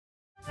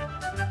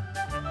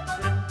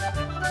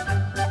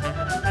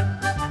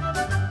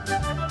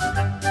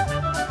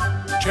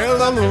C'è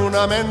la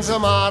luna mezza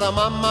mare,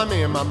 mamma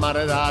mia, mamma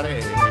dare.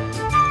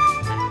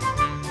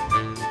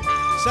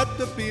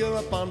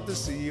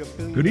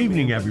 Good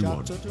evening,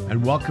 everyone,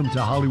 and welcome to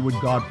Hollywood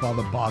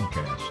Godfather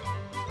Podcast.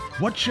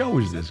 What show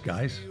is this,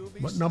 guys?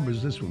 What number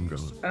is this one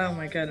going? Oh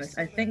my goodness.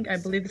 I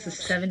believe this is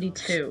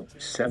 72.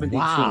 72.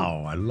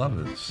 Wow, I love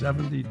it.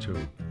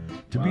 72.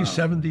 To be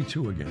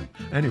 72 again.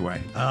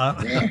 Anyway. Yeah,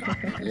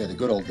 the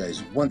good old days.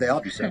 One day I'll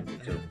be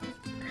 72.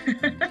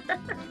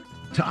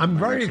 I'm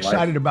very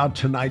excited about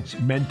tonight's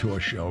mentor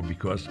show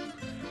because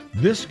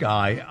this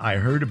guy, I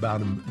heard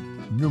about him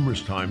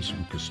numerous times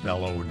from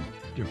Costello and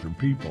different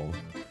people,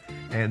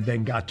 and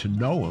then got to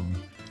know him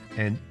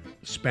and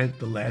spent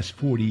the last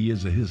 40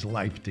 years of his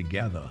life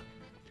together.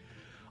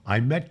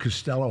 I met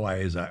Costello,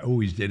 as I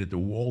always did, at the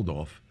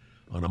Waldorf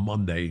on a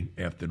Monday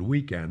after the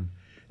weekend,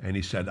 and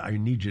he said, I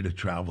need you to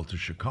travel to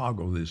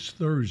Chicago this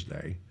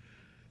Thursday,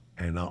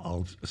 and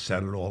I'll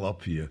set it all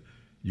up for you.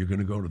 You're going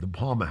to go to the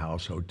Palmer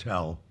House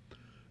Hotel,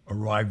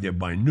 arrive there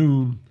by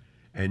noon,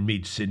 and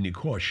meet Sidney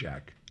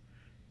Korshak.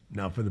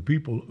 Now, for the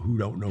people who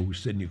don't know who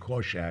Sidney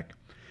Korshak,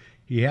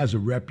 he has a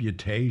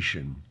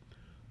reputation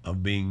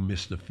of being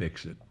Mr.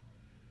 Fix-It.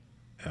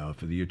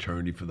 For the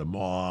attorney for the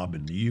mob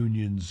and the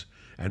unions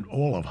and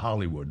all of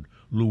Hollywood.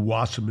 Lou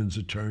Wasserman's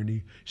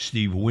attorney,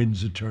 Steve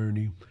Wynn's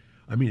attorney.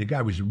 I mean, the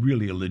guy was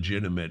really a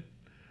legitimate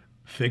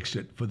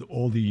fix-it for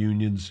all the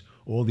unions,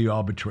 all the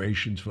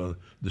arbitrations for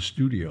the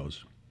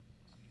studios.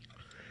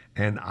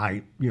 And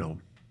I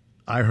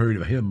heard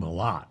of him a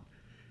lot.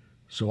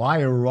 So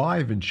I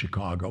arrive in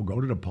Chicago, go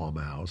to the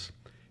Palmer House,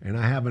 and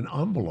I have an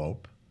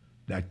envelope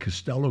that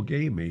Costello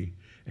gave me,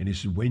 and he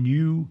said, when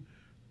you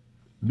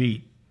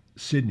meet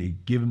Sidney,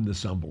 give him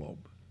this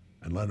envelope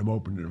and let him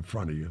open it in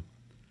front of you.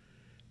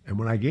 And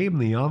when I gave him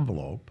the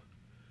envelope,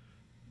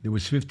 there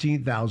was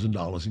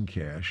 $15,000 in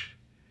cash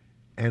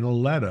and a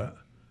letter,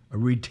 a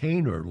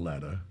retainer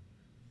letter,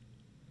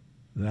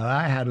 that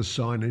I had to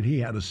sign and he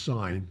had to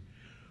sign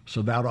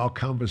so that our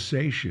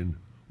conversation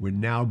would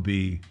now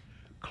be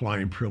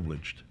client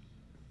privileged.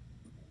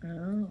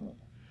 Oh.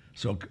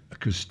 So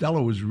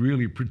Costello was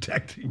really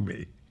protecting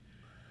me.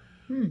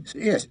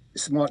 Yes,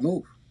 smart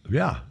move.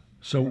 Yeah.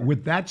 So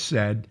with that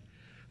said,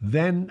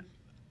 then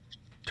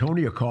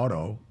Tony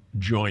Accardo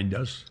joined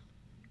us,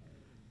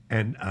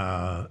 and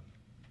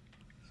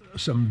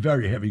some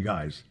very heavy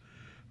guys,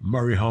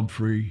 Murray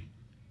Humphrey,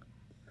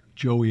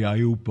 Joey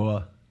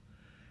Aiuppa,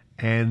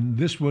 and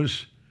this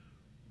was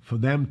for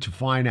them to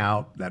find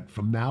out that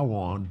from now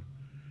on,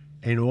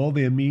 in all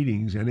their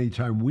meetings,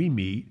 anytime we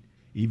meet,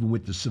 even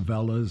with the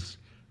Savellas,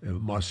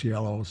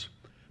 Marciellos,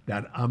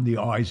 that I'm the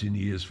eyes and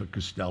ears for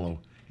Costello.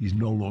 He's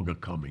no longer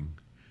coming.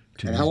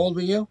 And how old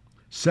were you?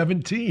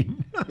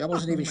 17. I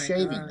wasn't even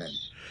shaving then.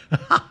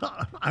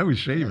 I was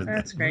shaving.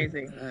 That's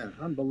crazy. Yeah,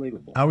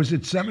 unbelievable. I was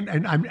at 7,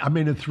 and I'm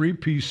in a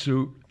 3-piece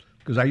suit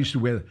because I used to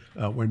wear,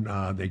 when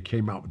they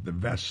came out with the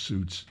vest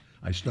suits,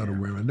 I started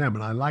wearing them,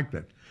 and I liked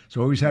it.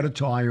 So I always had a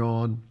tie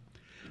on.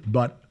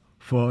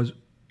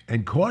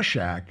 And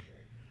Korshak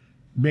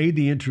made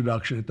the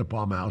introduction at the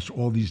Palmer House.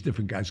 All these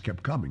different guys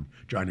kept coming.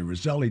 Johnny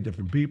Roselli,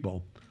 different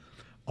people,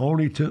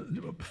 only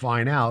to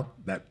find out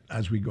that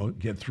as we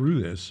get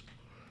through this,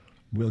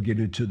 we'll get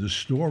into the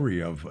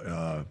story of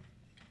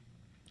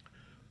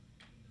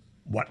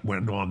what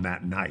went on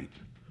that night.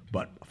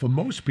 But for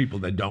most people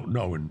that don't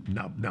know, and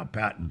now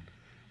Patton,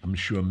 I'm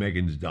sure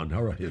Megan's done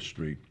her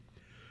history,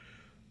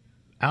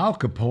 Al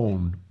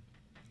Capone,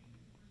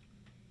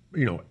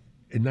 in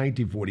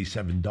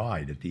 1947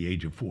 died at the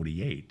age of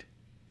 48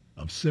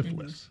 of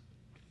syphilis.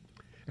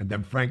 Mm-hmm. And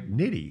then Frank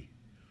Nitti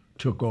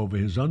took over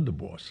his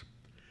underboss.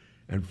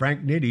 And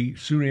Frank Nitti,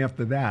 soon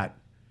after that,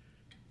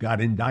 got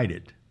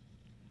indicted.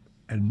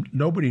 And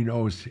nobody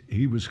knows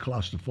he was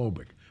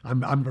claustrophobic.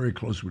 I'm very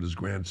close with his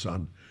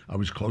grandson. I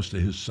was close to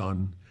his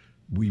son.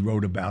 We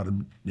wrote about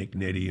him, Nick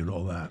Nitti and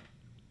all that.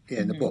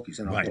 Yeah, in the book. He's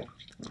in our book.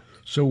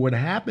 So what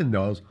happened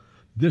was,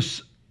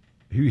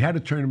 he had to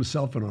turn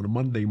himself in on a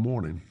Monday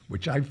morning,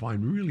 which I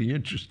find really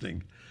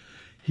interesting.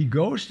 He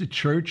goes to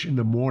church in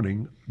the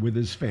morning with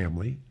his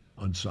family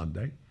on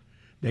Sunday.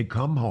 They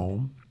come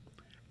home,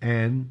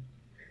 and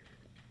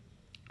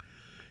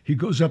he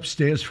goes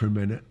upstairs for a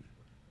minute,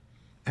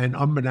 and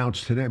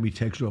unbeknownst to them, he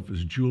takes off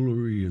his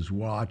jewelry, his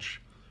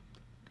watch,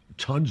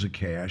 tons of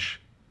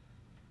cash,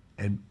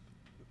 and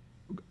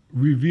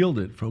revealed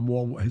it from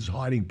all his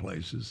hiding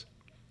places,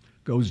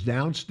 goes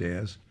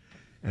downstairs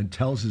and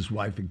tells his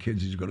wife and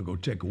kids he's going to go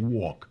take a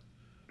walk.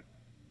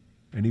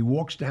 And he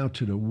walks down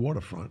to the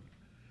waterfront,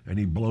 and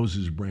he blows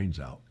his brains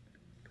out.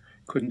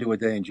 Couldn't do a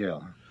day in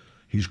jail.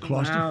 He's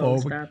claustrophobic, wow,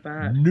 is that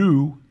bad?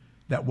 Knew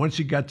that once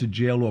he got to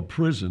jail or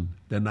prison,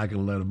 they're not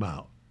going to let him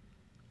out.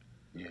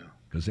 Yeah.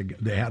 Because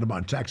they had him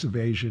on tax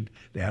evasion,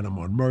 they had him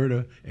on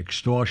murder,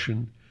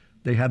 extortion.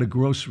 They had a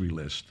grocery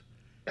list.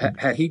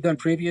 Had he done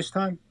previous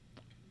time?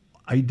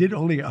 I did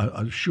only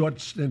a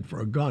short stint for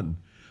a gun,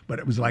 but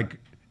it was like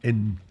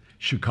in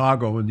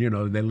Chicago, and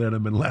they let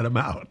him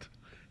out.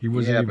 He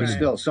wasn't even. But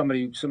still,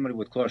 somebody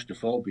with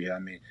claustrophobia. I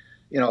mean,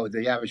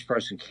 the average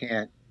person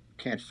can't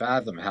can't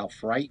fathom how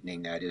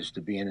frightening that is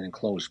to be in an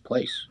enclosed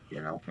place.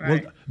 Right.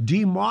 Well,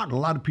 Dean Martin, a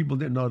lot of people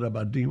didn't know that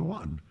about Dean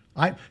Martin.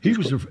 He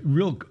was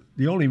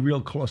the only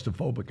real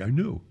claustrophobic I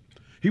knew.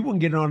 He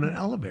wouldn't get on an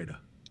elevator.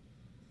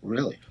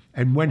 Really?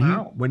 And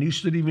Wow. when he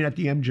stood even at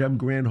the MGM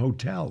Grand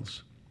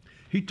hotels,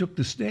 he took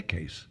the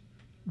staircase,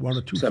 one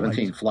or two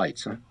 17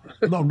 flights. flights,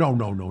 No,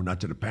 not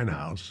to the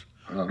penthouse.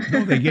 huh?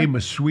 No, they gave him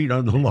a suite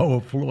on the lower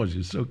floors.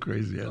 You're so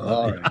crazy. I love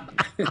All you.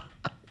 right.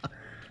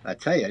 I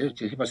tell you,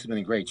 he must have been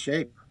in great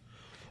shape.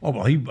 Oh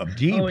well,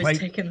 Dean Always played.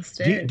 taking the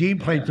stairs. Dean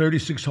played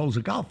 36 holes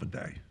of golf a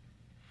day.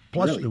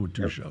 Plus Really? there were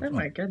two shows. Oh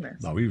my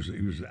goodness. No, he was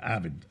an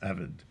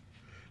avid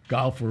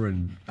golfer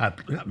and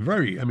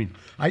very. I mean,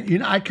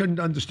 I couldn't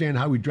understand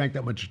how he drank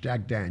that much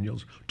Jack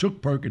Daniels,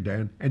 took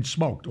Percodan, and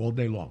smoked all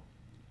day long.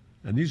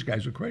 And these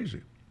guys are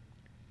crazy.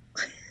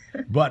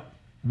 But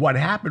what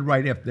happened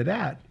right after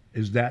that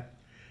is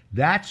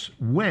that's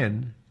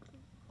when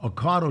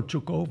Accardo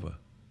took over.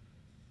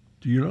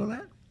 Do you know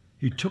that?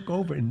 He took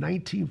over in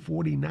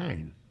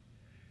 1949.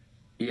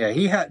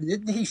 Yeah,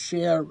 didn't he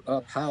share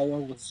power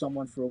with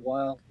someone for a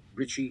while?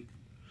 Richie?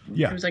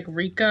 Yeah. It was like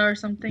Rika or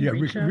something. Yeah,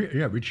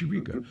 Richa? Richie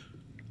Rica.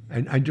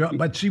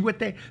 But see what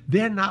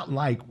they're not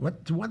like.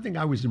 The one thing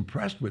I was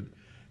impressed with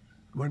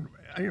when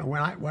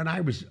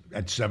I was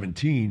at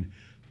 17,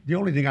 the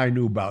only thing I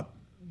knew about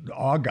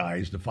our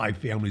guys, the five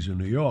families in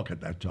New York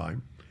at that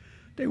time,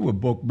 they were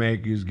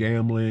bookmakers,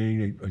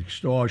 gambling,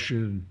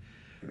 extortion,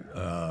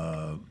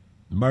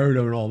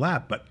 murder, and all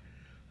that. But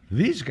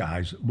these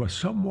guys were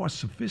so more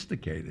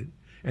sophisticated,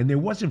 and there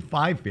wasn't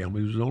five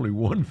families; there was only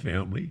one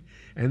family,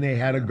 and they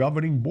had a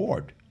governing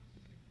board.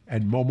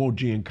 And Momo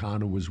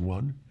Giancana was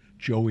one,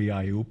 Joey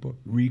Iupa,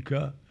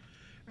 Rika,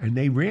 and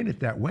they ran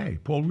it that way.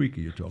 Paul Rika,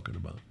 you're talking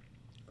about.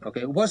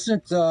 Okay,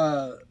 wasn't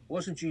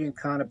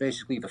Giancana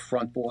basically the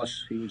front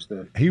boss? He was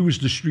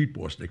the street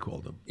boss, they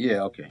called him.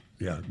 Yeah, okay.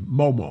 Yeah,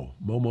 Momo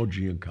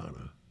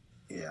Giancana.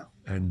 Yeah.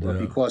 And well,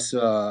 because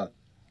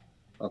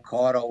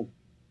Accardo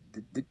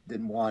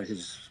didn't want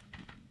his,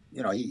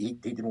 he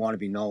didn't want to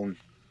be known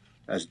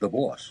as the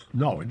boss.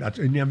 No,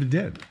 he never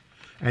did.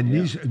 And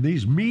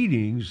these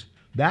meetings,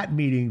 that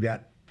meeting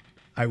that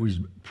I was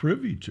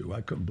privy to,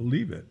 I couldn't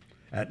believe it,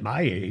 at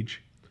my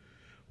age,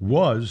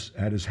 was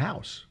at his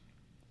house.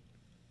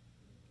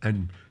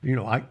 And,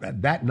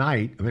 that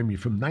night, from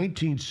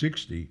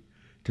 1960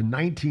 to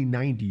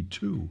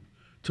 1992,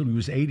 till he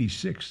was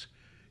 86,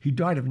 he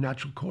died of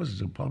natural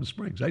causes in Palm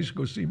Springs. I used to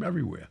go see him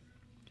everywhere.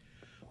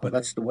 But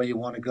that's the way you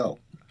want to go.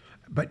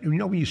 But,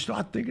 when you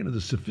start thinking of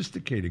the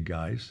sophisticated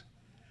guys,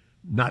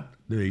 not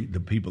the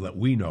people that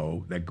we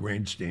know that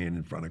grandstand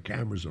in front of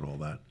cameras and all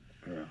that.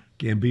 Yeah.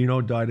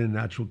 Gambino died of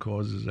natural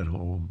causes at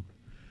home.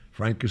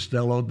 Frank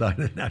Costello died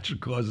of natural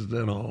causes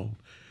at home.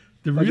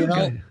 The real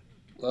guy.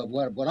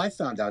 What I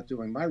found out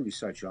doing my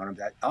research on him,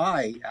 that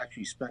I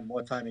actually spent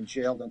more time in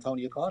jail than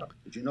Tony Accardo.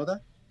 Did you know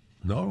that?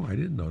 No, I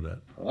didn't know that.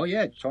 Oh,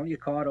 yeah. Tony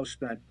Accardo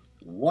spent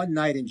one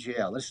night in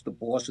jail. This is the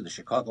boss of the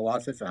Chicago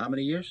outfit for how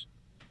many years?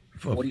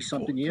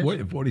 40-something years?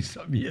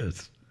 40-something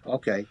years.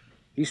 Okay.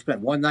 He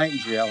spent one night in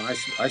jail, and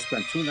I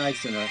spent 2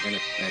 nights in a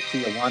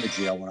Tijuana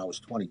jail when I was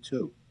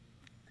 22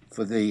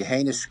 for the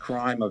heinous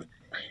crime of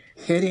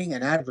hitting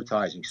an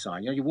advertising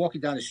sign. You're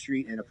walking down the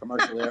street in a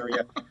commercial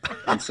area,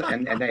 and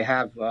they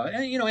have,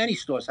 any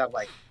stores have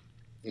like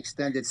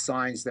extended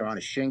signs. They're on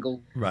a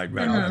shingle. Right.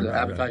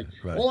 Advertising.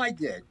 Right. All I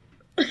did,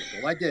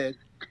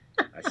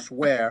 I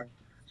swear,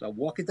 so I'm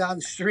walking down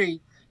the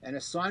street, and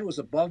a sign was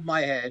above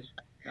my head.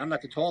 I'm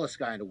not the tallest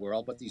guy in the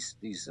world, but these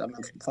I'm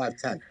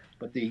 5'10",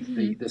 but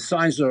the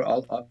signs are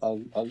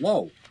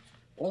low.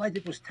 All I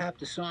did was tap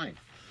the sign,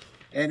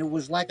 and it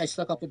was like I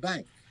stuck up a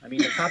bank. I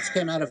mean, the cops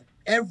came out of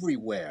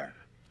everywhere.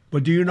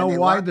 But do you know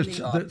why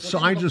the up.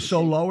 signs are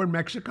so low in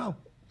Mexico?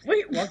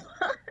 Wait, Well,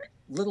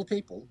 little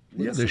people.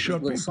 They're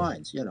short little people.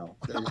 signs.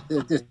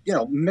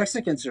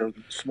 Mexicans are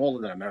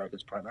smaller than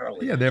Americans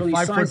primarily. Yeah, they're so these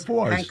 5'4".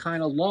 signs hang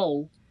kind of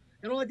low,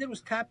 and all I did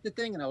was tap the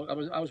thing, and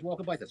I was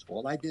walking by. That's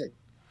all I did,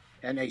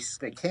 and they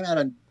came out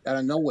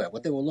of nowhere.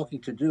 What they were looking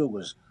to do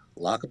was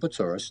lock up a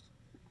tourist,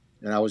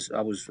 and I was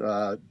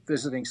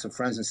visiting some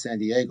friends in San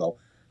Diego.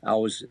 I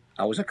was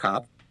a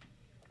cop,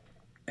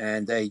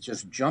 and they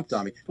just jumped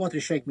on me. They wanted to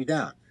shake me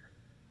down.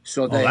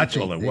 So that's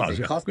all it was.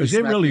 Because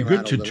they're really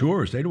good to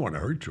tourists. They don't want to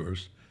hurt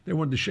tourists. They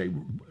wanted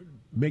to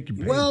make you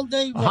pay. Well,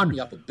 they roughed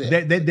me up a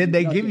bit. Did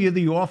they give you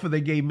the offer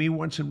they gave me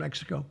once in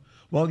Mexico?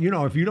 Well,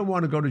 if you don't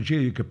want to go to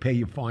jail, you could pay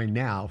your fine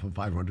now for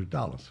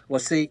 $500. Well,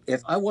 see,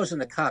 if I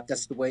wasn't a cop,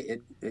 that's the way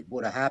it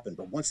would have happened.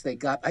 But once I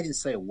didn't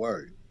say a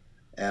word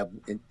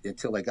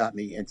until they got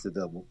me into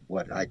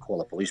what I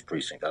call a police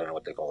precinct. I don't know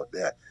what they call it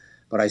there.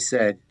 But I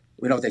said,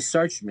 they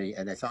searched me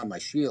and they found my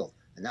shield,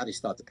 and now they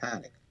start to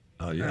panic.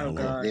 Oh, yeah. Oh,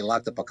 God. They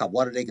locked up a cop.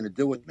 What are they going to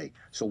do with me?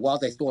 So while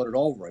they thought it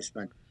over, I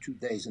spent 2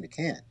 days in the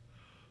can.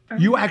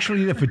 You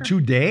actually there for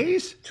 2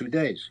 days? 2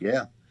 days,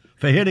 yeah.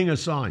 For hitting a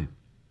sign?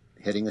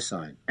 Hitting a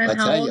sign. And I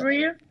how tell old were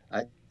you?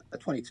 At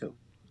 22.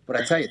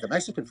 But I tell you, the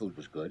Mexican food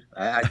was good.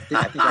 I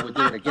think I would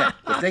do it again.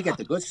 If they get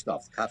the good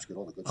stuff, the cops get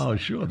all the good Oh, stuff.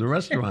 sure. The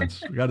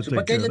restaurants. We got to take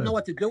But they care of didn't know them.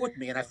 what to do with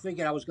me, and I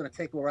figured I was going to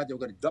take them around. They were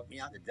going to dump me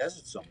out in the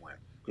desert somewhere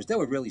because they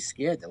were really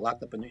scared. They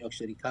locked up a New York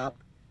City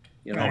cop.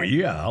 You know. Oh,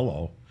 yeah.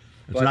 Hello.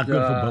 It's But, not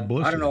good for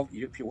publicity. I don't know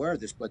if you're aware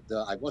of this, but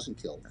I wasn't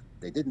killed.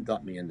 They didn't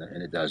dump me in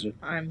the desert,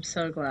 I'm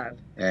so glad.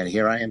 and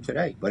here I am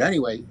today. But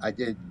anyway, I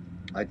did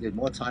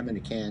more time in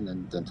the can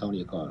than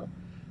Tony Accardo.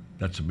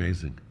 That's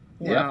amazing.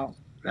 Wow.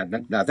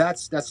 Now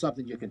that's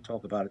something you can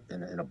talk about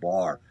in a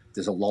bar.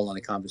 There's a lull in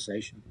the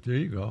conversation. There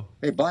you go.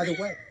 Hey, by the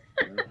way,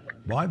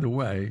 By the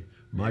way,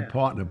 my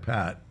partner,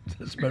 Pat,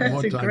 spent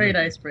more That's time. a great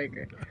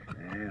icebreaker.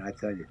 man, I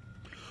tell you.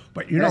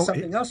 But, you There's know,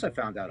 something else I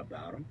found out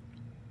about him.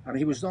 I mean,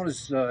 he was known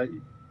as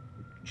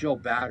Joe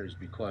Batters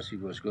because he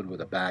was good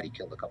with a bat. He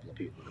killed a couple of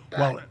people with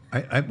a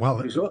bat. well,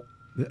 He was all-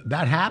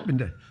 that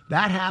happened.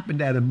 That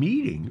happened at a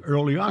meeting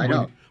early on I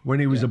know. when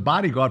he was a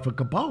bodyguard for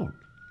Capone.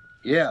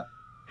 yeah,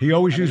 He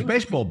always mean, used he was-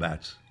 baseball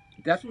bats.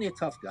 definitely a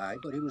tough guy,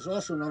 but he was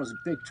also known as a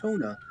big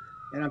tuna.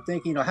 And I'm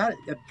thinking, how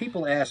if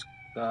people ask,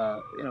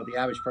 the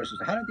average person,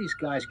 how did these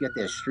guys get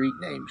their street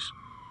names?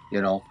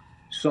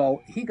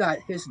 So he got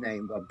his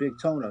name, a big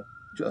tuna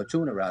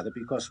rather,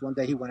 because one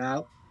day he went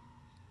out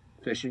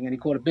fishing and he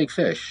caught a big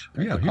fish.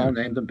 And Yeah, Capone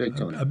yeah. named him Big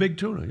Tuna. A big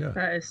tuna, yeah.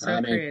 That is so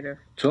I mean, creative.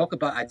 Talk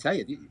about, I tell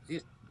you,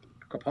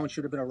 Capone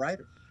should have been a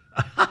writer.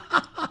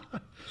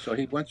 So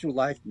he went through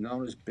life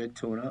known as Big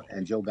Tuna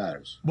and Joe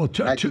Batters. Well,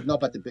 And I didn't know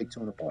about the Big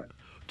Tuna part.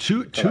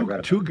 Two That's all I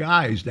read about.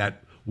 guys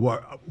that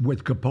were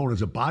with Capone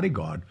as a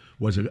bodyguard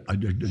was a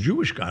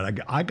Jewish guy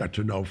I got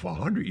to know for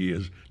 100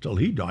 years till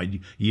he died,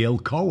 Yale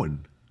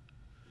Cohen.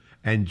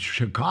 And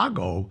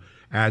Chicago,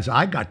 as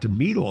I got to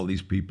meet all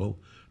these people,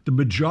 the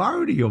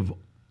majority of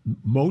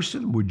most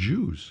of them were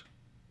Jews.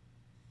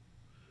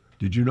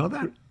 Did you know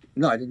that?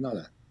 No, I didn't know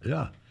that.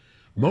 Yeah.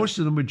 Most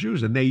of them were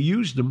Jews, and they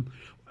used them.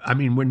 I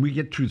mean, when we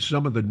get to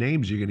some of the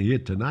names you're going to hear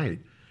tonight,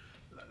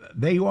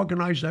 they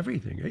organized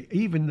everything.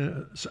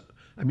 Even,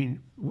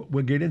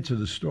 we'll get into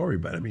the story,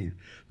 but I mean,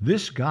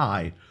 this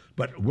guy,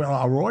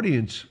 our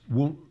audience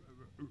won't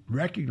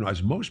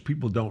recognize, most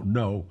people don't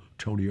know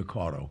Tony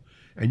Accardo,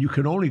 and you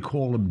can only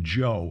call him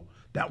Joe.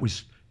 That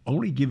was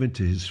only given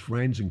to his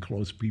friends and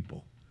close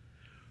people.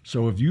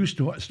 So if you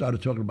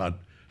started talking about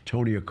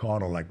Tony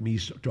Accardo like me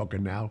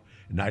talking now,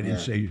 and I didn't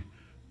Yeah. say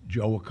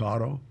Joe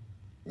Accardo,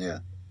 Yeah.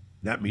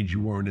 that means you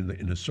weren't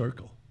in the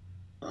circle.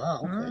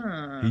 Oh, okay.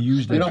 Ah. He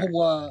used You it.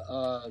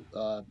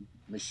 know,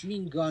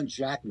 Machine Gun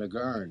Jack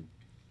McGurn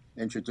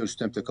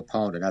introduced him to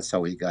Capone, and that's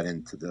how he got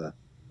into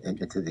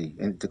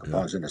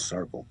Capone's inner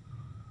circle.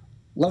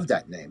 Love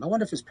that name. I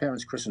wonder if his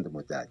parents christened him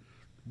with that.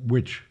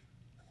 Which?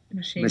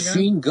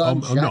 Machine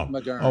Gun Jack no.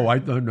 McGurn. Oh, I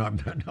don't know.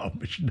 No.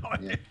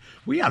 Yeah.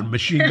 We had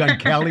Machine Gun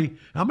Kelly.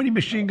 How many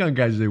Machine Gun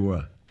guys there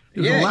were?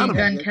 There was Yeah, a lot Machine of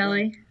Gun them.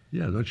 Kelly.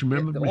 Yeah, don't you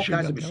remember all Machine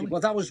kinds Gun of machine. Kelly?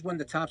 Well, that was when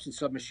the Thompson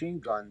submachine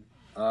gun.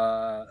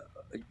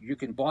 You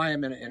can buy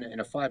them in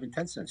a 5 and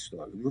 10 cent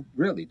store.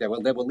 Really, they were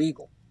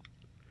legal.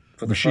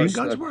 For the Machine first,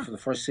 guns were? for the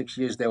first 6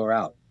 years they were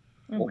out.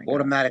 Oh my God.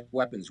 Automatic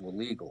weapons were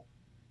legal,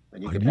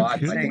 and you Are could you buy.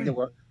 kidding me?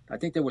 I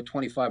think they were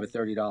 $25 or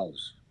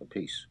 $30 a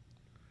piece.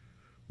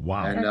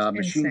 Wow. And That's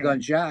Machine insane.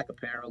 Gun Jack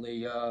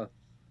apparently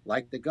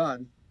liked the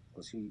gun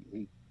because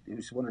he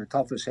was one of the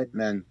toughest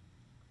hitmen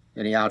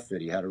in the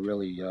outfit. He had a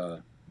really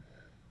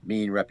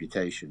mean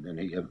reputation,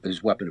 and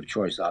his weapon of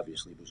choice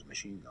obviously was a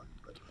machine gun.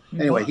 But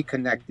anyway, he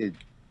connected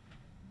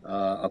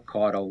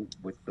Accardo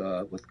with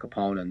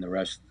Capone, and the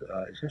rest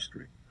is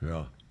history.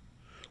 Yeah.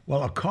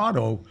 Well,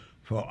 Accardo,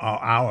 for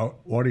our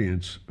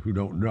audience who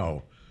don't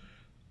know,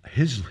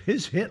 his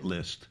hit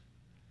list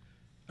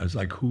is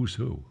like who's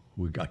who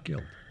got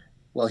killed.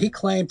 Well, he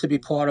claimed to be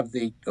part of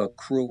the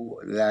crew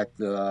that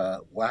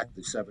whacked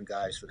the 7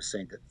 guys for the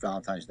St.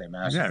 Valentine's Day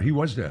Massacre. Yeah, he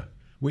was there.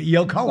 With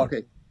Yale Cohen.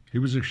 Okay. He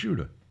was a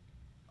shooter.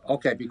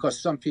 Okay,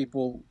 because some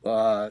people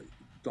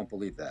don't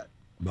believe that.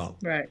 Well,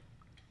 Right.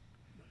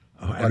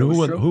 and it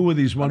was true. who are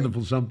these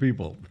wonderful some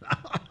people?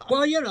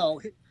 Well,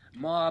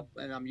 mob,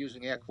 and I'm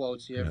using air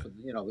quotes here for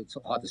it's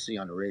hard to see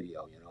on the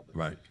radio,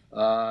 But,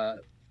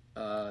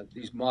 Right.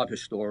 these mob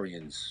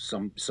historians,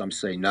 some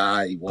say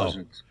nah, he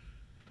wasn't.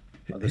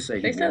 Others say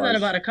he They said that was.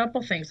 about a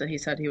couple things that he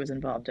said he was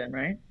involved in,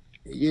 right?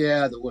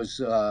 Yeah, there was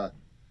a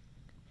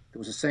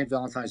St.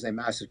 Valentine's Day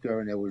Massacre,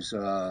 and there was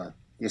the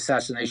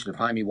assassination of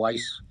Jaime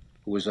Weiss,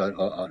 who was an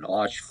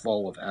arch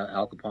foe of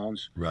Al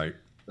Capone's. Right.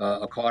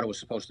 Accardo was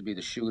supposed to be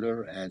the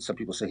shooter, and some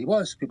people say he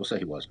was. People say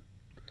he wasn't.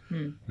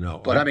 No.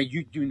 But I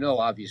mean,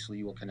 obviously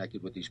you were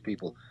connected with these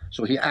people,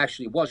 so he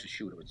actually was a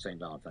shooter at St.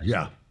 Valentine's.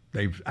 Yeah,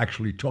 they've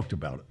actually talked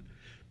about it.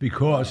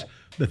 Because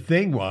the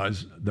thing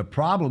was, the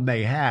problem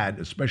they had,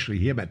 especially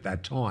him at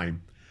that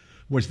time,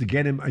 was to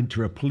get him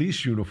into a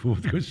police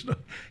uniform because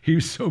he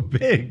was so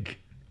big.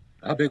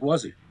 How big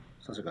was he?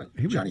 Sounds like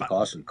He was Johnny about-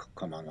 Carson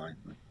come online.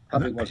 How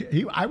big was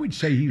he? I would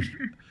say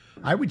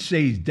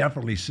he's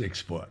definitely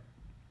 6 foot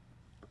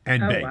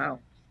and Oh, big. wow.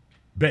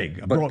 Big,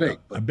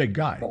 a big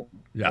guy. Bulky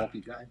Yeah,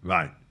 guy.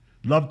 right.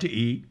 Loved to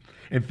eat.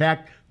 In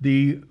fact,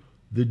 the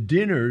the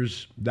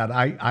dinners that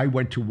I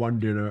went to one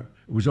dinner,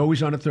 it was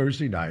always on a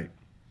Thursday night,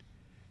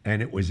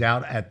 and it was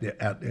out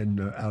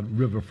out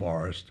River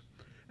Forest,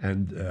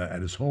 and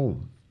at his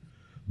home.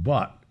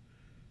 But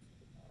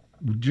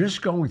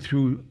just going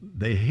through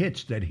the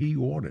hits that he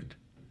ordered,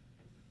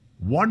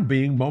 one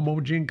being Momo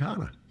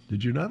Giancana.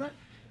 Did you know that?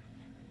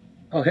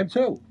 Oh, him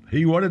too.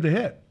 He ordered the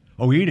hit.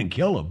 Oh, he didn't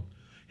kill him.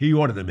 He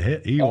ordered them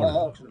hit. He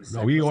ordered.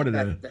 No, he ordered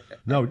the.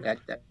 No,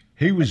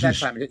 he was at that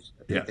just.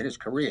 time in his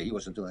career. He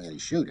wasn't doing any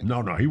shooting.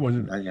 No, he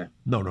wasn't. Yeah.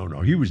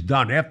 No. He was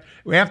done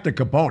after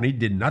Capone. He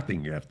did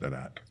nothing after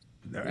that.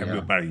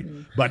 Everybody,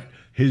 but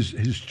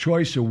his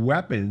choice of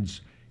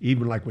weapons,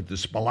 even like with the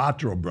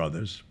Spalatro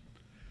brothers,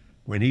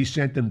 when he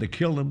sent them to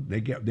kill him,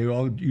 they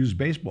all used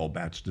baseball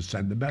bats to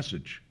send the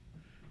message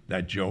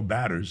that Joe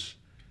Batters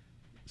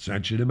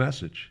sent you the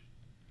message,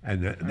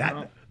 and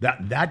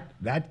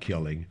that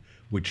killing,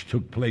 which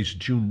took place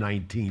June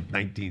 19th,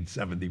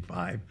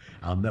 1975,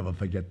 I'll never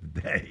forget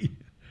the day.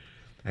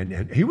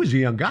 And he was a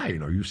young guy, he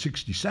was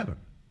 67.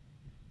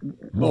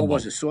 What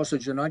was it?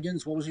 Sausage and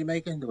onions? What was he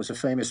making? There was a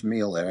famous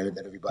meal there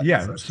that everybody.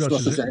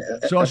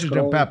 Sausage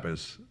and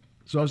peppers.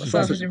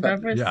 Sausage and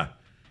peppers. Yeah,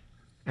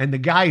 and the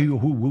guy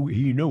who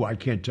he knew, I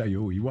can't tell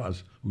you who he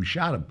was, who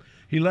shot him.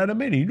 He let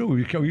him in. He knew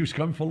he was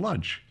coming for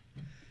lunch,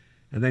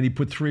 and then he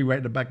put 3 right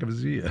in the back of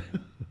his ear.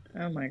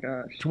 Oh my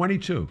gosh.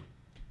 22,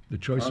 the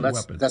choice of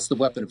weapon. That's the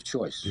weapon of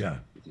choice. Yeah.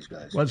 With these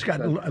guys. Well, it's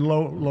got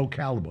low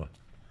caliber.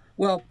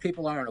 Well,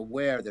 people aren't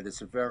aware that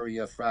it's a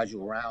very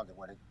fragile round, and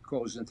when it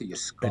goes into your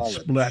skull,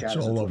 it splats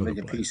shatters all into over a the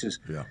million place. pieces.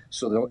 Yeah.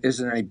 So there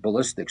isn't any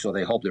ballistics, or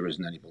they hope there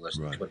isn't any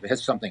ballistics. Right. But if it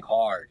hits something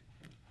hard,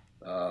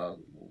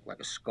 like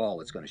a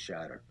skull, it's going to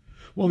shatter.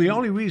 Well, the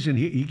only reason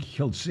he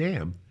killed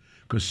Sam,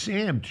 because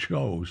Sam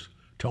chose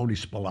Tony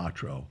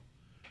Spalatro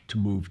to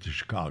move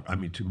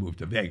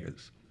to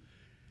Vegas.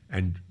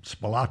 And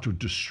Spalatro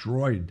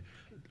destroyed,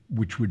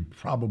 which would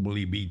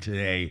probably be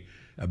today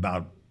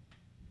about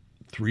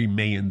 $3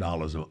 million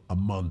a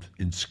month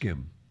in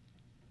skim.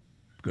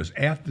 Because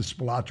after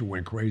Spalatro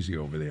went crazy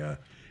over there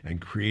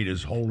and created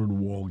his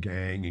hole-in-the-wall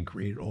gang and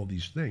created all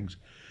these things,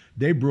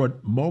 they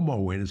brought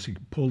Momo in and said,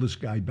 pull this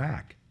guy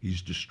back.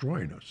 He's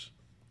destroying us.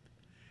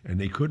 And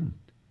they couldn't,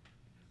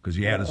 because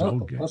he had his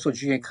own gang. Also,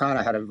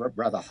 Giancana had a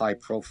rather high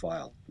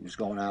profile. He was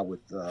going out with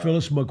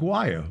Phyllis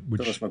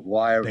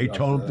McGuire, they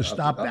told him to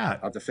stop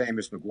that. Of the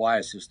famous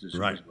McGuire sisters,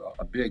 right. It was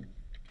a big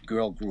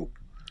girl group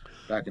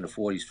back in the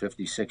 40s,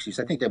 50s,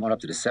 60s. I think they went up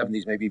to the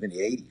 70s, maybe even the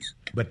 80s.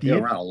 But they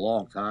were around a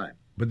long time.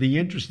 But the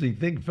interesting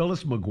thing,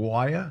 Phyllis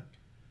McGuire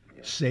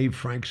saved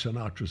Frank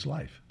Sinatra's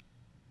life,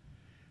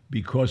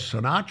 because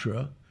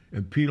Sinatra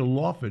and Peter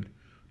Lawford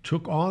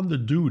took on the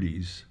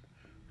duties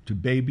to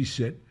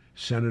babysit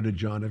Senator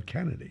John F.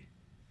 Kennedy,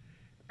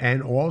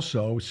 and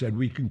also said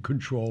we can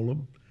control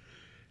him,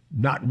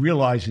 not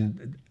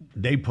realizing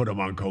they put him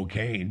on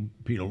cocaine,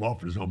 Peter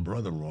Lawford, his own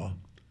brother-in-law,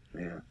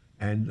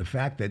 and the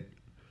fact that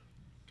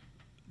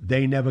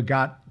they never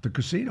got the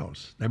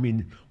casinos. I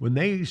mean, when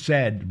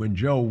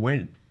Joe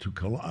went to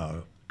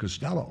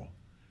Costello,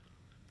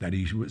 that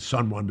his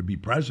son wanted to be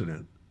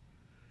president,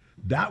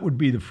 that would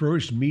be the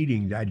first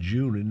meeting that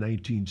June in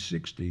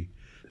 1960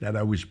 that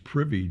I was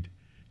privy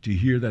to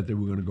hear that they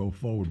were going to go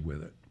forward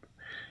with it.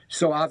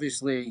 So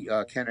obviously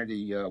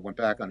Kennedy went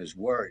back on his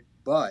word,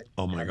 but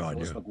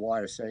Phyllis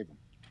McGuire saved him.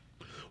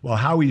 Well,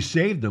 how she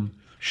saved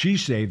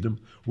him,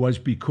 was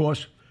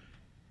because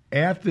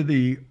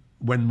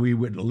when we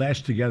were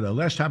last together,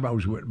 last time I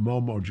was with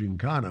Momo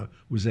Giancana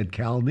was at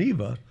Cal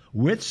Neva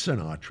with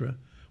Sinatra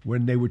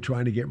when they were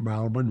trying to get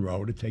Marilyn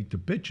Monroe to take the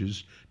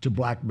pictures to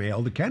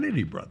blackmail the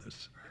Kennedy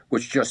brothers.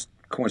 Which just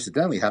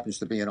coincidentally happens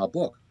to be in our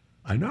book.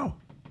 I know.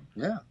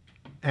 Yeah.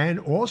 And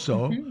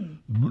also,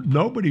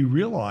 nobody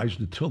realized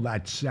until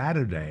that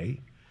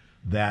Saturday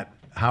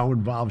how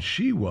involved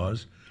she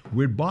was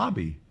with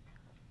Bobby.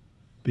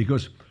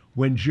 Because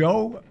when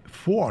Joe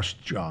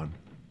forced John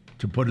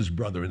to put his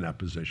brother in that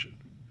position,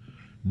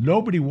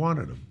 nobody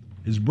wanted him.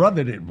 His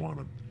brother didn't want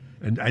him,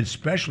 and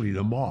especially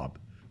the mob,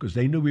 because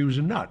they knew he was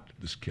a nut,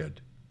 this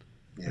kid.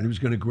 Yeah. And he was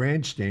going to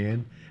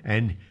grandstand,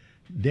 and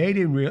they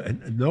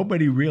didn't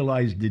nobody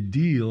realized the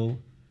deal.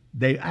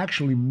 They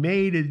actually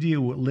made a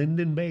deal with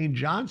Lyndon Baines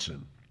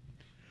Johnson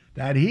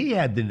that he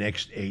had the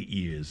next 8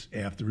 years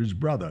after his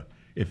brother.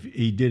 If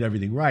he did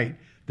everything right,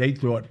 they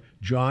thought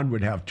John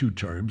would have 2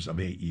 terms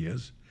of 8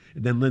 years,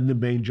 and then Lyndon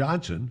Baines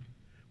Johnson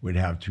would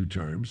have 2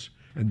 terms,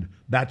 and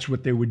that's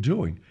what they were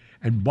doing.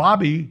 And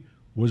Bobby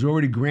was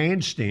already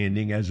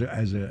grandstanding as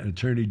an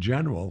attorney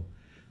general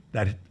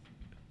that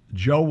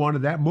Joe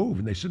wanted that move,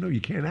 and they said, no,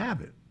 you can't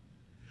have it.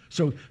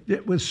 So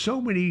there was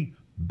so many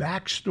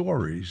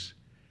backstories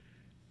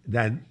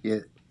that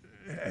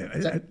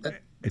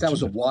that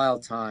was a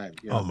wild time.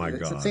 Oh my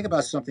God! To think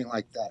about something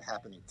like that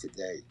happening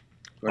today,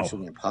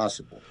 virtually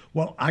impossible.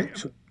 Well,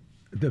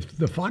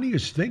 the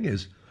funniest thing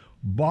is,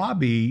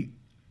 Bobby,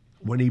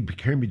 when he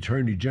became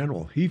Attorney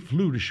General, he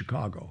flew to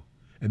Chicago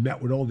and met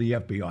with all the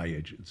FBI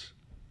agents,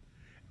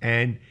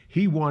 and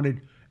he wanted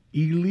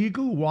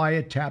illegal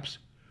wiretaps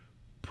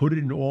put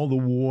in all the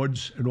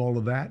wards and all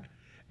of that,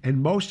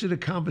 And most of the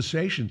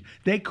conversation,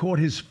 they caught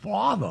his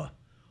father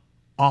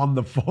on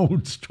the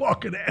phones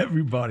talking to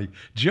everybody.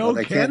 Joe Well,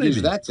 they Kennedy. can't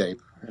use that tape.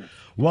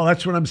 Well,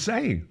 that's what I'm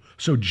saying.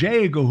 So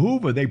J. Edgar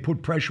Hoover, they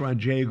put pressure on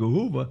J. Edgar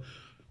Hoover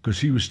because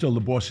he was still the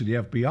boss of the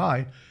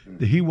FBI.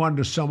 That he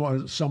wanted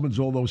to summons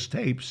all those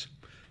tapes.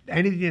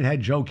 Anything that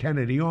had Joe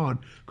Kennedy on,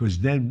 because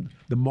then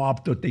the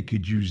mob thought they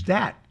could use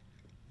that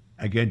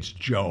against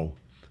Joe.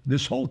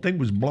 This whole thing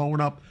was blowing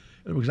up.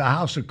 It was a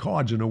house of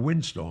cards in a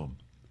windstorm.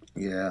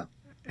 Yeah.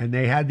 And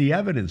they had the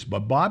evidence,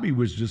 but Bobby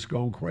was just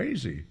going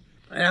crazy.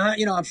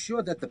 And I'm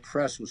sure that the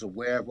press was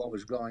aware of what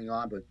was going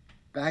on, but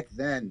back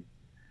then,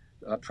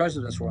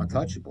 presidents were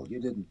untouchable. You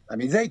didn't. I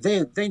mean,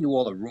 they knew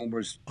all the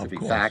rumors to be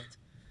fact,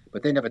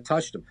 but they never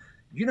touched them.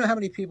 You know how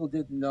many people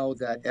didn't know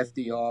that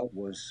FDR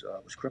was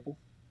crippled?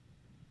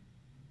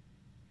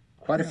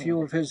 Quite a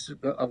few of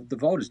the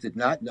voters did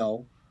not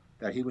know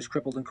that he was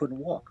crippled and couldn't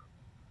walk.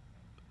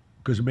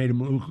 Because it made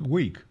him look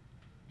weak.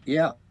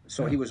 Yeah.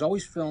 So he was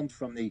always filmed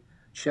from the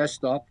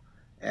chest up,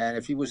 and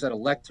if he was at a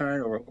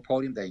lectern or a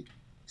podium, they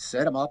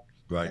set him up,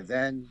 and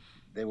then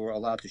they were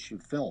allowed to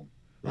shoot film.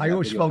 I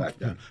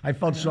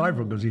felt sorry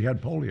for him because he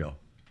had polio.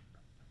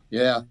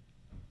 Yeah.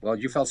 Well,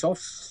 you felt so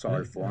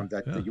sorry for him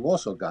that you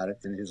also got it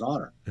in his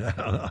honor.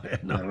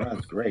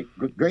 That's great.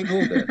 Great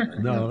move there.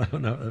 No.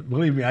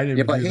 Believe me, I didn't.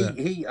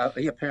 Yeah, but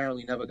he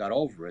apparently never got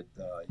over it.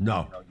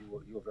 No.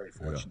 You were very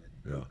fortunate.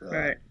 Yeah.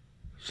 Right.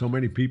 So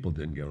many people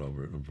didn't get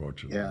over it,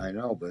 unfortunately. Yeah, I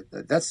know,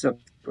 but that's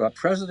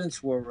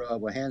presidents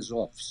were hands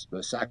off,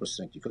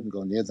 sacrosanct. You couldn't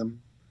go near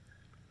them,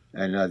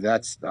 and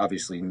that's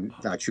obviously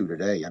not true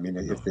today. I mean,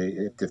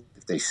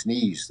 if they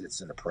sneeze,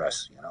 it's in the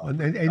press. And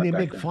they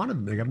make fun of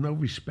them. They have no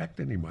respect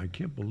anymore. I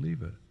can't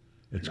believe it.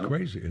 It's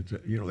crazy. It's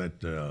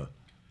that.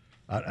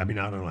 I mean,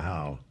 I don't know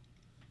how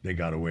they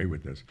got away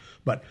with this.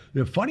 But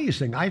the funniest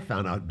thing I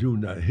found out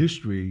doing the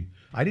history,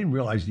 I didn't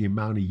realize the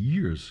amount of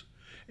years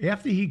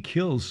after he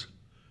kills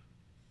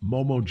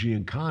Momo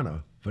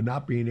Giancana for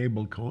not being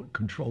able to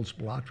control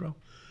Spilotro.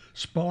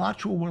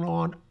 Spilotro went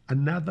on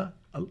another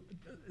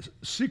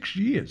 6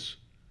 years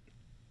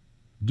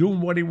doing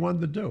what he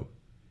wanted to do.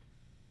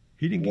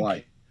 He didn't.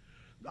 Why?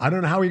 I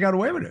don't know how he got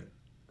away with it.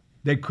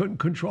 They couldn't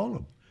control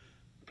him.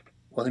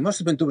 Well, he must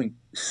have been doing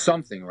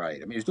something right. I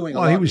mean, he was doing.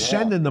 He was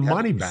sending the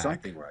money back.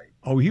 Something right.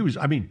 Oh, he was.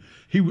 I mean,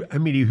 he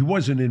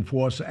was an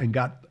enforcer and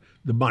got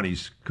the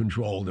monies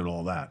controlled and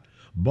all that.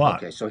 But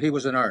okay, so he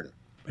was an earner.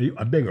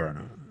 A big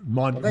earner,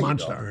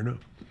 monster earner.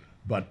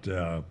 But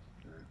I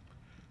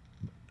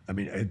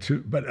mean,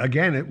 but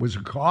again, it was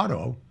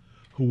Accardo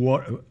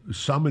who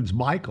summons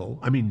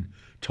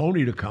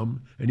Tony to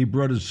come, and he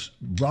brought his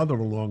brother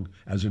along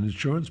as an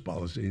insurance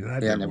policy.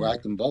 And they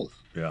liked them both.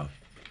 Yeah.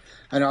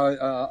 And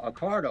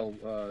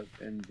Accardo,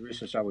 in the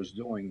research I was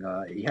doing,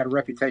 he had a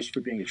reputation for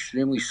being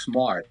extremely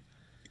smart.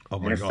 Oh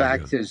my and in God,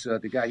 fact,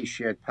 the guy he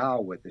shared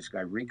power with, this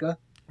guy Rica,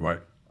 right,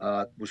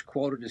 was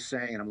quoted as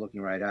saying, and I'm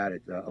looking right at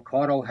it,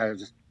 Accardo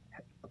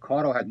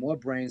had more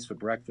brains for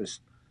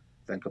breakfast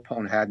than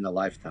Capone had in a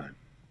lifetime.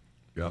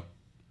 Yep.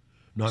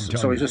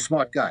 So he's a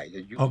smart guy.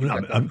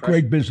 A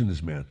great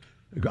businessman.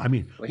 I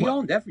mean, he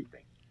owned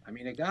everything. I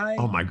mean, a guy.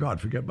 Oh my God!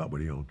 Forget about what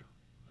he owned.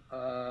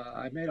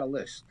 I made a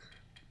list.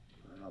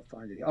 I'll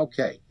find it.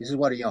 Okay, this is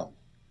what he owned.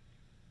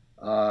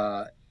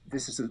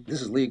 This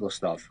is legal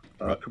stuff.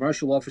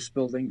 Commercial office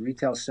building,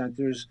 retail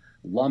centers,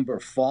 lumber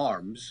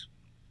farms,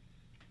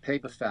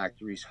 paper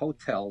factories,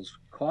 hotels,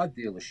 car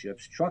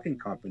dealerships, trucking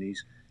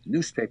companies,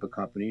 newspaper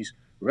companies,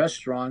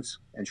 restaurants,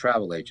 and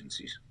travel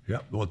agencies. Yeah,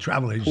 well,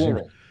 travel agencies.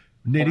 Plural.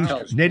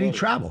 Nitty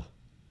Travel.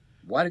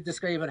 Why did this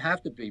guy even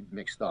have to be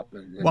mixed up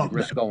and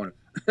risk going?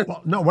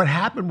 Well, no, what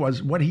happened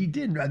was what he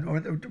did.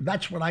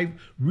 That's what I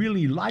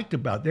really liked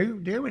about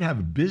it. They would have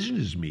a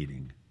business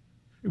meeting.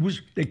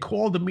 They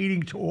called the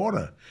meeting to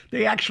order.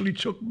 They actually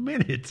took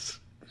minutes.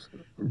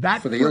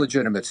 For the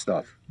illegitimate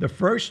stuff.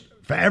 For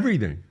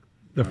everything.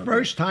 The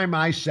first time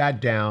I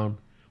sat down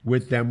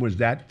with them was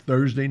that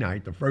Thursday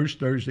night, the first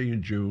Thursday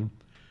in June,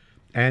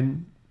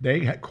 and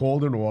they had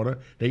called an order.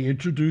 They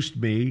introduced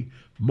me.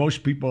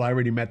 Most people I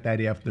already met that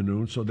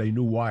afternoon, so they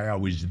knew why I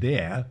was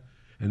there,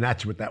 and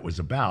that's what that was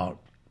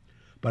about.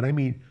 But I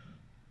mean,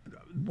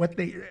 what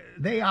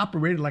they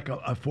operated like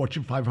a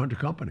Fortune 500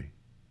 company,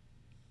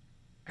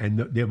 and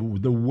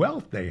the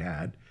wealth they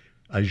had,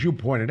 as you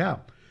pointed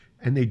out,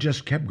 and they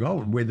just kept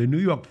going. Where the New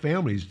York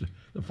families,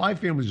 the 5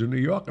 families in New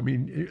York, I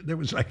mean, there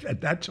was like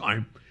at that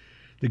time,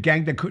 the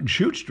gang that couldn't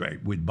shoot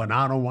straight. With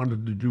Bonanno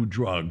wanted to do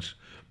drugs,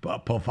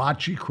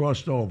 Pofacci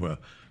crossed over.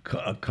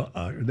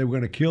 They were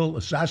going to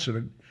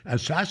assassinate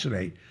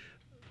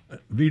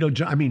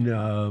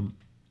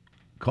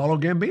Carlo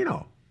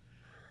Gambino.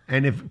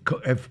 And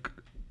if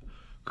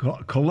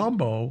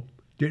Colombo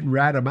didn't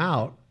rat him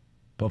out,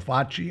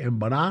 Pofacci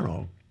and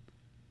Bonanno,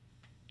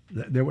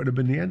 that would have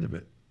been the end of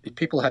it.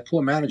 People had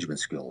poor management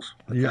skills.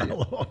 Yeah,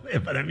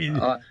 but I mean,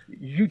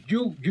 you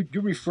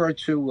referred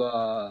to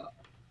a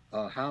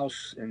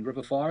house in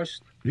River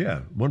Forest.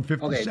 Yeah,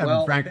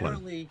 157 Franklin.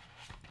 Apparently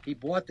he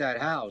bought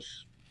that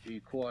house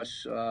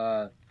because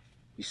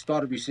he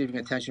started receiving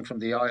attention from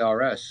the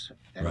IRS,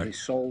 and Right. he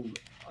sold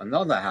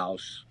another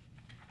house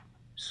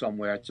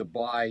somewhere to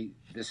buy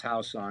this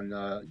house on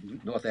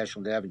North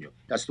Ashland Avenue.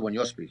 That's the one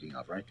you're speaking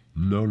of, right?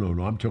 No.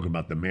 I'm talking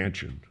about the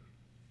mansion.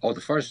 Oh, the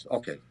first.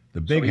 Okay.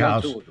 The big he owned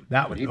house. two of them.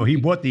 That But was, he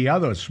bought the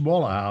other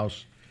smaller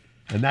house,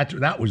 and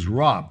that was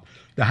robbed.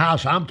 The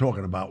house I'm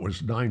talking about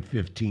was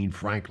 915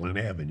 Franklin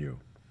Avenue.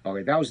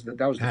 Okay, that was the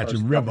That's first.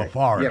 in River Okay.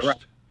 Forest. Yeah,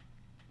 right.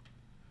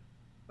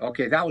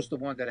 Okay, that was the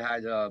one that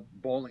had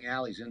bowling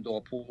alleys,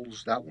 indoor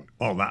pools. That one.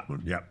 Oh, that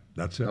one. Yep,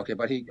 that's it. Okay,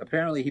 but he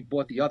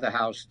bought the other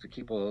house to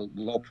keep a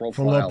low profile.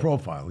 For low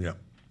profile. Yep.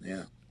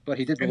 Yeah, but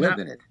he didn't And live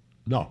that- in it,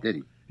 No. did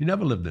he? He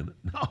never lived in it.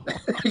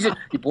 No.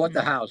 He bought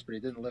the house, but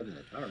he didn't live in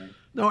it. All right.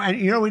 No, and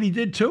you know what he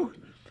did too?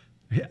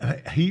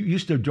 He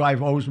used to drive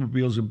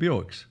Oldsmobiles and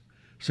Buicks.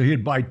 So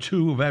he'd buy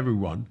two of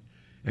everyone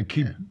and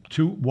keep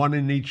one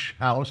in each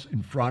house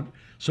in front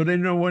so they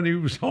know when he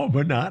was home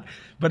or not.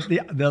 But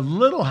the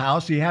little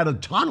house, he had a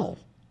tunnel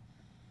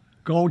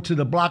going to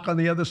the block on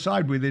the other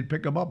side where they'd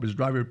pick him up. His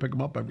driver would pick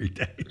him up every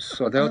day.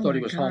 So they Oh thought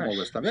he my was home all gosh.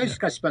 this time. This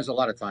guy spends a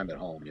lot of time at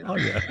home, you know. Oh,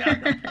 yeah.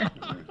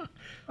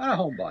 Not a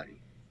homebody.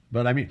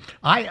 But I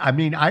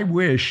mean, I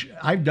wish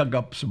I've dug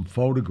up some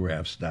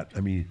photographs that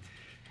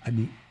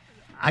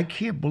I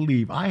can't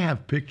believe I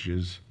have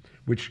pictures.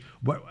 Which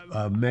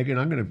Megan,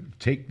 I'm going to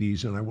take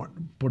these and I want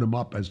to put them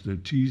up as the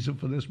teaser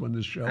for this when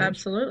this show.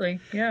 Absolutely.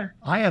 Yeah.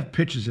 I have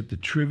pictures at the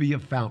Trivia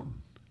Fountain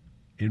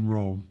in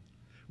Rome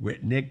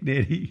with Nick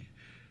Nitti,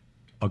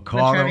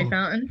 Accardo. Trevi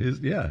Fountain?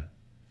 Yeah.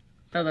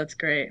 Oh, that's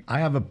great. I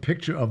have a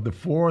picture of the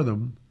four of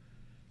them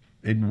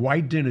in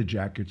white dinner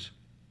jackets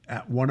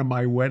at one of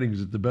my weddings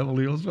at the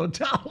Beverly Hills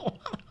Hotel.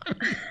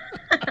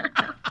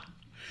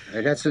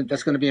 Hey, that's going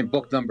to be in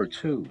book number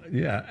 2.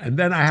 Yeah, and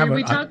then I have Did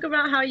we talk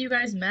about how you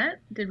guys met?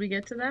 Did we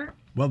get to that?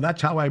 well,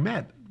 that's how I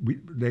met.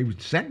 They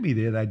sent me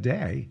there that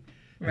day,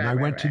 and Right, I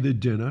right, went to right. the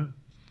dinner,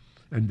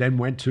 and then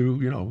went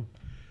to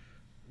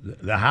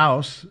the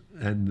house,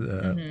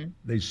 and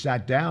they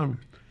sat down,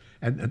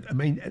 and I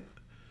mean,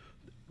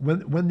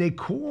 when they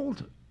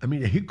called, I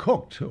mean, he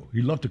cooked too.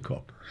 He loved to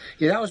cook.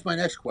 Yeah, that was my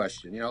next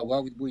question.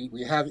 Well,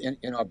 we have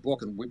in our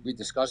book, and we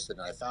discussed it,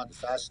 and I found it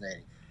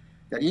fascinating,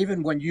 that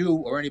even when you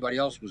or anybody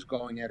else was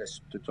going at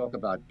us to talk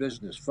about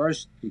business,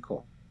 first he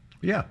cooked.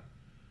 Yeah,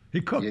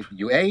 he cooked.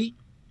 You ate,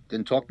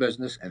 didn't talk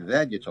business, and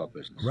then you talk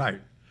business. Right.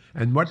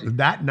 And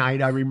that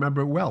night I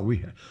remember well.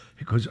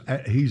 Because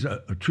he's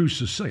a true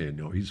Sicilian.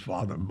 His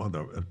father and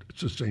mother are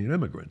Sicilian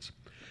immigrants,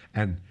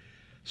 and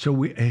so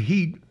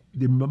the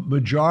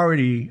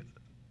majority,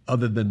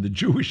 other than the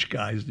Jewish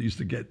guys, they used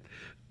to get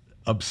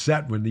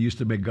upset when they used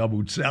to make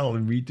gabutzel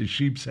and eat the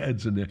sheep's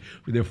heads, and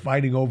they're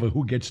fighting over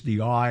who gets the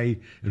eye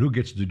and who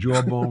gets the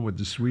jawbone with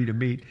the sweeter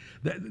meat.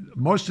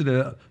 Most of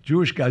the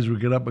Jewish guys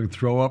would get up and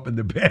throw up in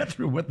the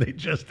bathroom what they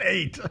just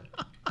ate.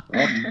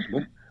 Well,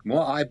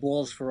 more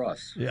eyeballs for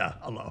us. Yeah,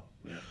 hello.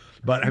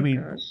 But I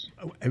mean,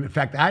 in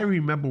fact, I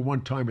remember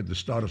one time at the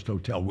Stardust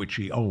Hotel, which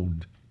he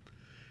owned,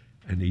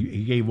 and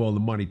he gave all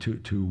the money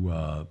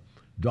to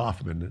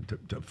Doffman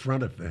to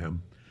front it for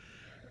him.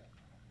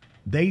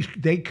 They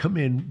come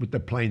in with the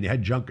plane. They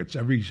had junkets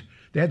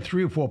they had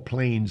 3 or 4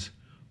 planes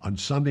on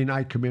Sunday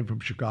night come in from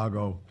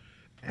Chicago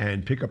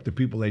and pick up the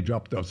people they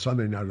dropped off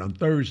Sunday night on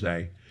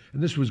Thursday.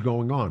 And this was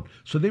going on.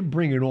 So they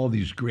bring in all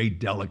these great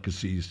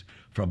delicacies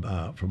from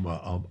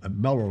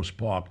Melrose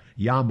Park,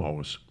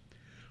 Yamos.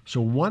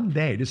 So one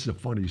day, this is a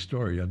funny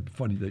story.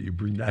 Funny that you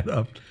bring that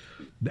up.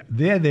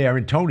 They're there,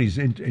 and Tony's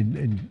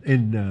in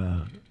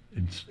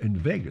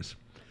Vegas.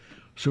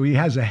 So he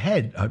has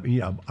a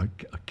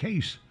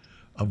case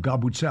of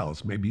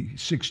gabutzels, maybe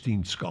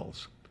 16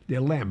 skulls. They're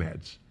lamb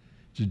heads.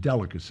 It's a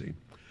delicacy.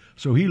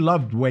 So he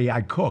loved the way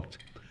I cooked.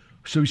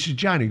 So he said,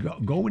 Johnny,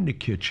 go in the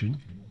kitchen,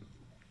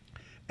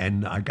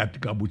 and I got the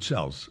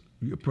gabutzels.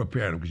 You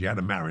prepared them because you had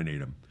to marinate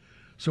them.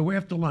 So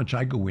after lunch,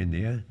 I go in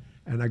there,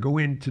 and I go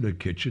into the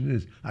kitchen,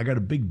 and I got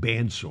a big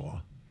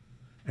bandsaw,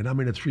 and I'm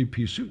in a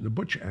 3-piece suit in the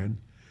butcher end,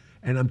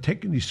 and I'm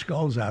taking these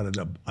skulls out of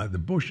the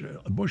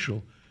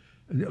bushel,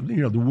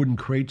 the wooden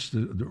crates,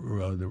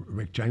 the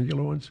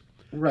rectangular ones.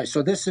 Right.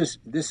 So this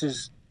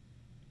is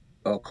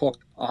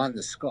cooked on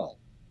the skull.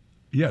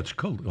 Yeah, it's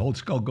cooked. The whole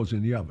skull goes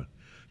in the oven.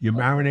 You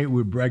marinate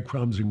with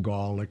breadcrumbs and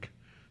garlic.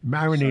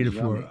 Marinate it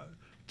for yummy.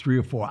 3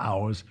 or 4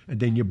 hours, and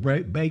then you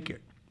bake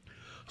it.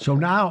 So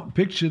now,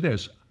 picture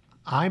this.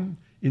 I'm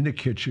in the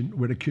kitchen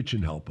with a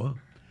kitchen helper,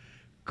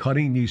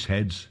 cutting these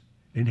heads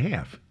in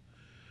half.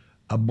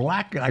 A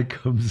black guy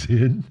comes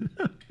in.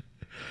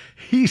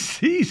 He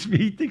sees me.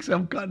 He thinks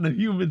I'm cutting a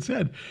human's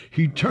head.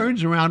 He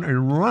turns around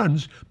and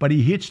runs, but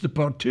he hits the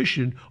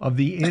partition of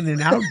the in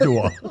and out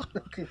door.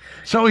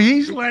 So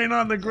he's laying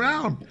on the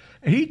ground.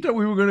 And he thought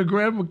we were going to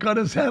grab him and cut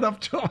his head up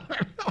to him.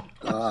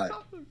 God.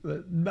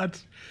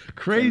 That's Can't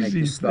crazy make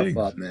this stuff things.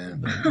 up,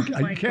 man.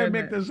 I my can't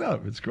make goodness. this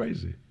up. It's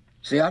crazy.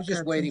 See, I'm just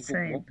That's waiting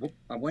insane.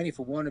 I'm waiting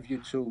for one of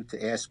you two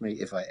to ask me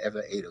if I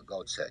ever ate a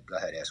goat's head. Go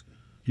ahead, ask me.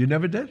 You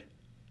never did?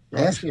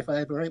 Ask me if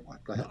I ever ate one.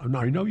 Go ahead. No,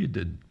 I know you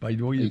didn't. By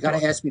the way You got to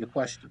talking. ask me the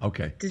question.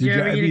 Okay. Did you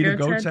ever eat a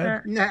goat's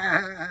head?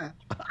 Nah.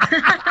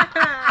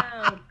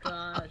 Pat?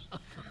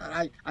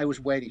 I was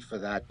waiting for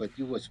that, but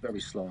you was very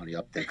slow on the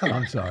update. Come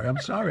on. I'm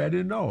sorry. I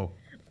didn't know.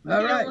 He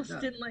All right. almost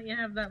didn't let you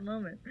have that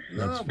moment.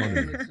 That's No, funny.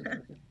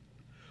 man,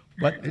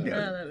 But Oh,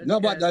 that was no,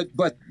 good.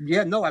 but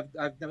yeah, no,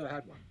 I've never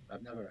had one.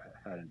 I've never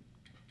had an.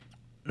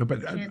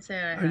 but Can't say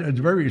I it's have.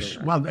 very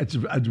well. It's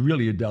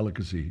really a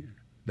delicacy.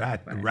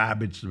 That the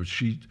rabbits, the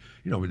sheep,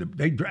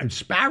 and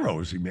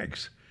sparrows he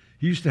makes.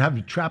 He used to have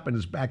a trap in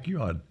his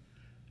backyard.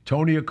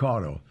 Tony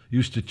Accardo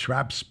used to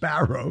trap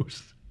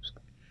sparrows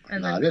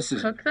And No, then this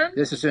is cook them?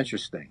 this is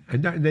interesting.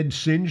 and then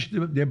singe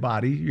their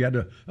body. You had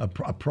a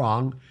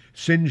prong,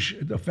 singe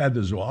the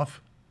feathers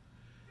off,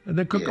 and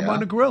then cook them Yeah. on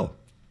the grill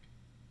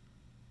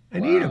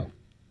and eat them. Wow.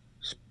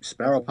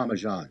 Sparrow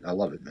Parmesan. I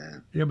love it,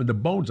 man. Yeah, but the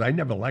bones, I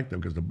never liked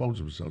them because the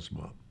bones were so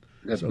small.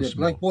 They're, So they're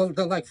small.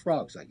 they're like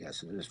frogs, I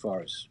guess, as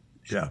far as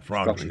Yeah,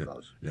 frogs. structure Yeah.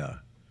 goes. yeah.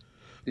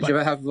 Did But- you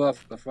ever have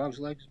a frog's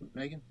legs,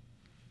 Megan?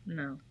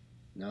 No.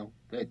 No,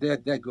 they're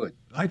good.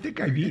 I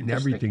think I've eaten Tastes like-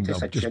 everything, tastes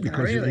though, like just chicken.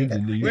 because Really? of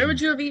Indonesian. Where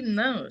would you have eaten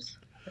those?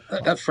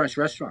 At French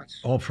restaurants.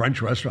 All French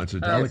restaurants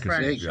are delicacies.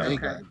 French, Big, yeah.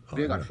 big, okay.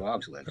 big Oh, on yeah.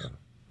 frogs' legs. Yeah.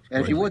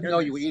 And if you Crazy. wouldn't know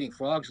you were eating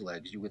frogs'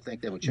 legs, you would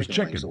think they were It's chicken,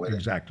 chicken, legs.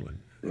 exactly.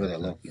 The way they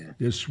look, yeah.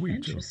 They're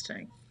sweet, too.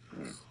 Interesting.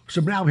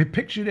 So now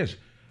picture this.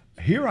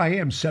 Here I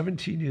am,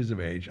 17 years of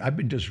age. I've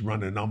been just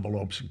running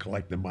envelopes and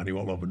collecting money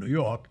all over New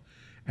York.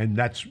 And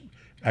that's,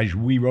 as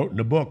we wrote in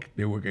the book,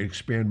 they were going to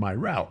expand my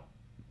route.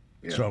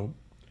 Yeah. So,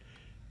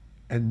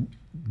 and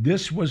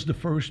this was the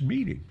first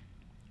meeting.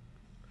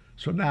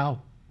 So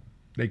now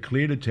they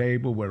clear the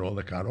table with all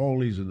the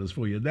cannolis and the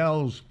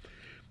sfogliatelles,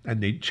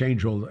 and they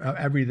change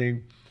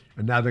everything.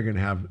 And now they're going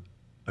to have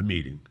a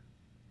meeting.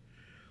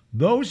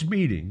 Those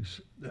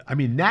meetings,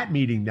 that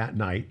meeting that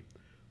night,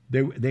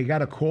 they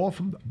got a call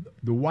from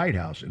the White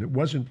House, and it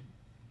wasn't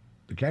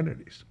the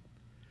Kennedys.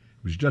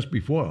 It was just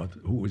before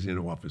who was in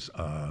office.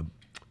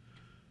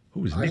 Who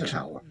was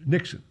Eisenhower.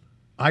 Nixon.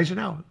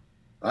 Eisenhower.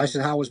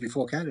 Eisenhower was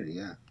before Kennedy,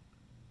 yeah.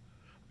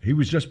 He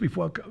was just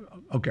before.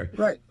 Okay.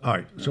 Right. All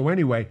right. So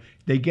anyway,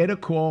 they get a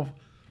call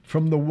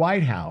from the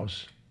White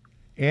House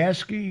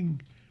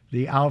asking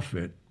the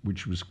outfit,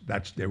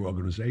 that's their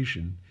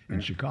organization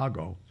in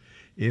Chicago,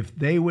 if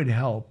they would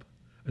help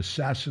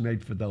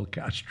assassinate Fidel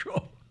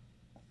Castro.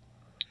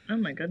 Oh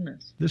my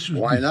goodness. This was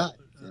Why not?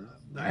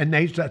 And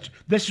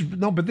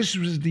this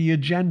was the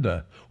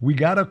agenda. We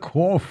got a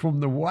call from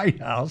the White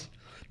House.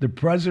 The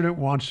president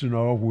wants to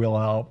know if we'll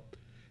help,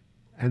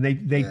 and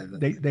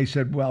they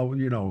said, well,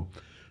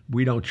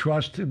 we don't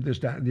trust him. This,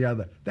 that, and the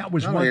other. That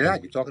was Not one only thing.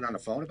 that, you're talking on the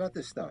phone about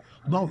this stuff.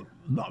 No,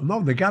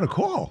 they got a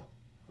call.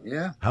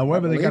 Yeah.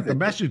 However, I they got believe the it.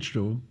 message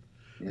to him.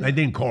 Yeah. They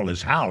didn't call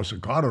his house.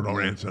 Accardo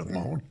don't answer the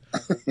phone.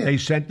 They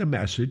sent the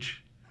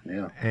message,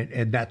 Yeah.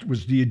 and that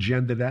was the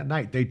agenda that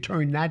night. They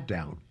turned that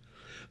down.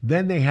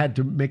 Then they had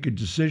to make a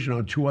decision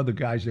on two other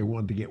guys they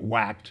wanted to get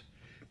whacked.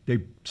 They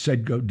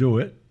said, go do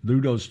it,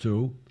 do those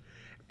two.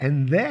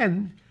 And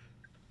then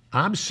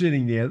I'm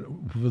sitting there,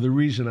 for the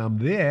reason I'm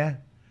there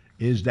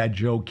is that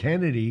Joe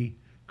Kennedy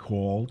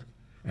called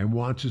and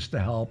wants us to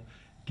help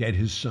get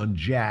his son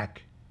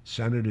Jack,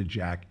 Senator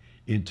Jack,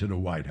 into the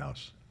White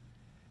House.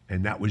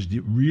 And that was the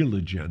real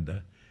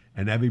agenda.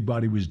 And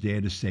everybody was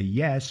there to say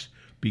yes,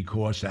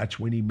 because that's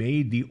when he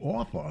made the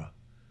offer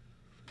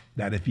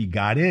that if he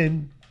got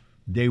in,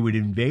 they would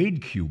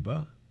invade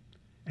Cuba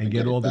and get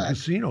get it all the back.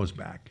 casinos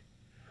back.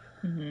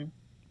 Mm-hmm.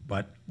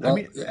 But Well,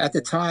 at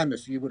the time,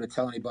 if you were to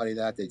tell anybody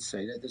that, they'd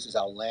say that this is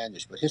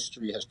outlandish. But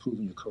history has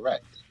proven you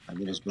correct. I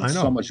mean, there's been I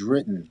know. so much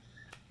written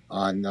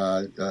on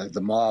the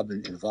mob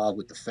involved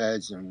with the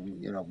feds, and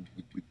we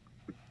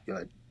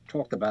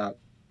talked about.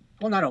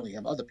 Well, not only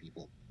him, other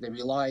people. They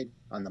relied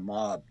on the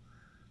mob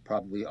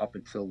probably up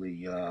until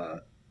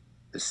the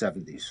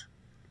 70s.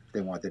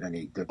 They wanted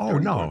any. Oh,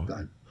 no.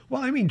 Done.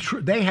 Well,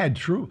 they had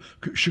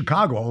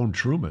Chicago owned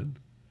Truman.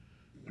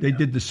 They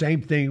did the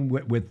same thing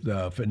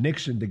for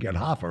Nixon to get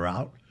Hoffa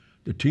out.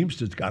 The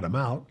Teamsters got him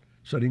out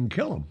so they didn't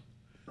kill him.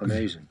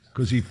 Amazing.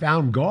 Because he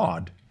found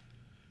God.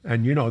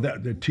 And,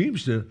 the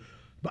Teamster,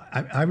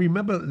 I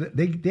remember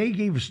they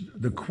gave us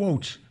the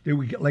quotes. They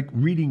were like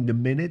reading the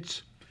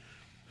minutes.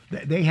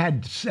 They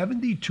had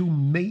 $72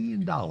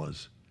 million in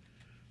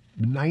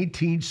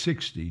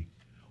 1960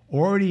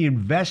 already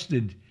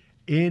invested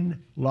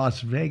in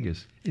Las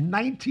Vegas in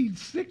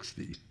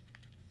 1960.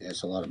 Yeah,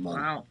 it's a lot of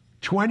money. Wow.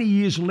 20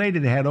 years later,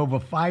 they had over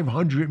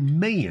 $500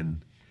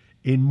 million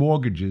in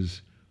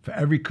mortgages for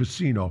every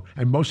casino,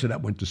 and most of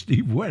that went to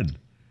Steve Wynn.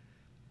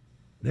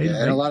 And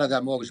a lot of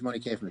that mortgage money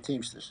came from the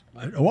Teamsters.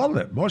 All of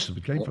it, most of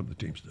it came from the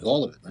Teamsters.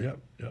 All of it.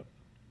 Man. Yep.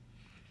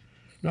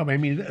 No, I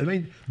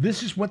mean,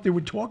 this is what they were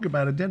talking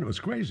about at dinner. It was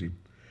crazy.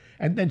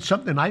 And then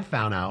something I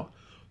found out,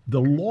 the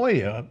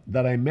lawyer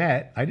that I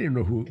met, I didn't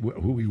know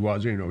who he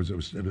was.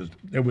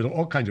 There was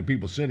all kinds of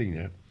people sitting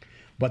there.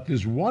 But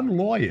there's one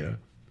lawyer,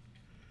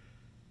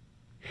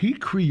 he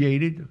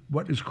created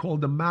what is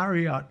called the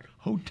Marriott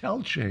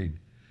hotel chain.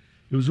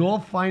 It was all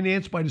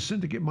financed by the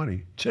syndicate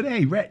money.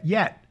 Today,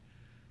 yet,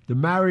 the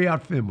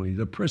Marriott family,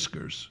 the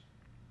Priskers,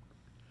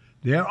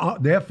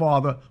 Their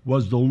father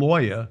was the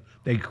lawyer.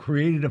 They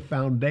created a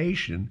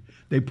foundation.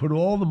 They put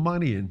all the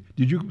money in.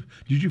 Did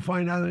you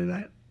find out any of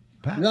that,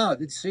 Pat? No, I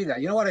didn't see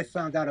that. You know what I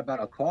found out about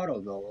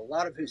Accardo, though? A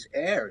lot of his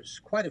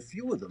heirs, quite a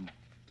few of them,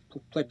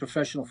 played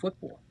professional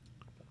football.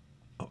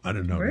 Oh, I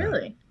didn't know that.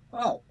 Really?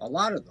 Oh, a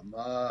lot of them.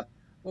 Well,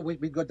 we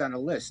go down the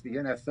list. The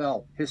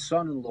NFL, his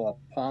son-in-law,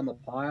 Palmer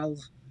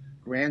Piles,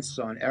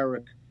 grandson,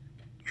 Eric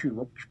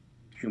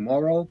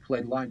Kumoro,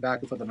 played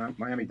linebacker for the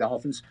Miami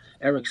Dolphins.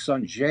 Eric's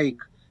son, Jake,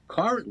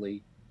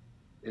 currently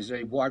is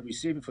a wide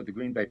receiver for the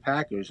Green Bay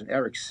Packers. And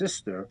Eric's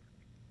sister,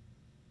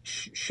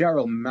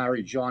 Cheryl,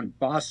 married John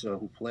Bossa,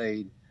 who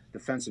played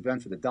defensive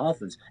end for the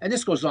Dolphins. And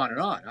this goes on and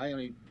on. I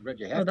only read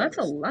you half. Oh,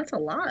 that's a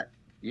lot.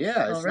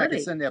 Yeah, it's already. like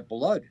it's in their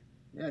blood.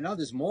 Yeah, no,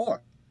 there's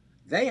more.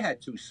 They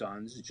had two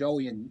sons,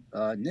 Joey and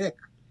Nick,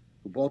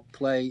 who both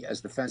play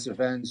as defensive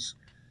ends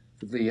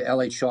for the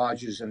LA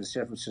Chargers and the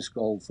San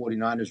Francisco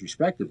 49ers,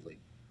 respectively.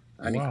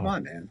 I mean, come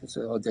on, man.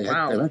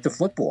 They went to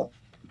football.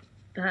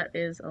 That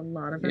is a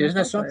lot of Isn't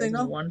that NFL something, players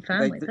though? in one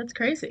family. That's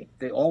crazy.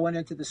 They all went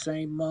into the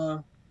same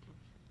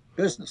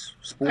business,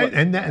 sport.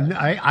 And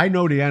I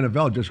know the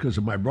NFL just because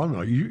of my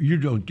brother. You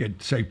don't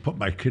get say put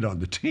my kid on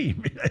the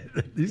team.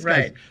 These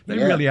guys, they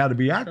really had to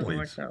be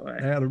athletes. Doesn't work that way.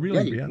 They had to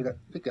really be. You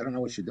got to know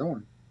what you're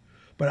doing.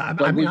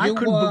 But I mean, I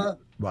couldn't.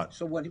 What?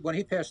 So when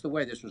he passed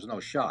away, this was no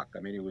shock.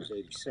 I mean, he was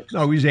 86.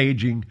 No, he's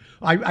aging.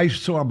 I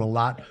saw him a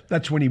lot.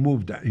 That's when he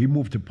moved. He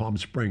moved to Palm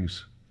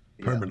Springs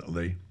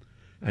permanently,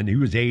 and he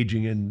was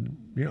aging and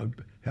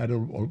had a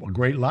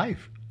great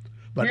life.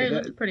 But yeah, he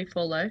lived a pretty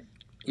full life.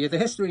 Yeah, the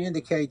history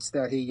indicates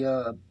that he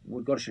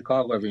would go to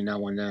Chicago every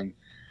now and then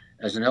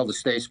as an elder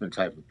statesman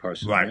type of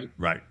person. Right.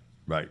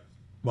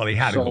 Well, he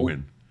had to go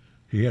in.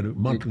 He had a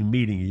monthly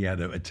meeting he had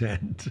to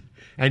attend,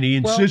 and he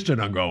insisted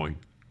on going.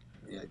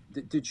 Yeah.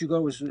 Did you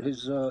go to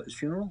his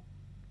funeral?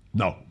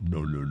 No. Did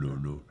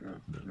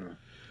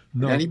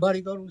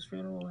anybody go to his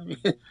funeral? I mean,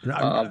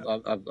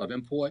 of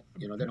import?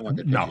 They don't want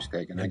their pictures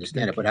taken. I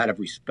understand it, but out of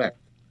respect.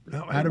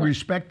 No, out of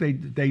respect,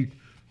 they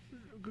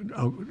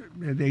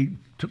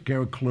took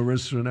care of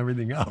Clarissa and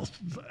everything else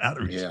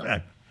out of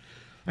respect.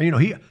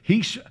 And,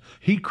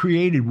 he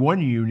created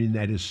one union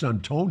that his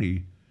son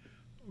Tony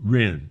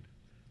ran.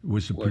 It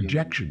was the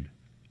projection.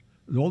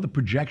 All the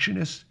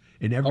projectionists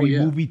in every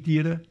movie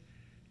theater,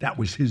 that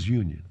was his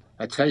union.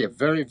 I tell you,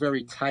 very,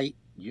 very tight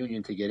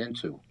union to get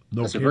into.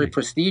 It's kidding. A very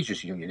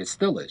prestigious union. It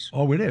still is.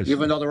 Oh, it is.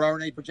 Even though there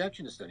aren't any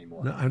projectionists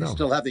anymore. No, I know. They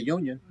still have the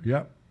union.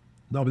 Yep.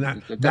 No, but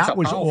That's that how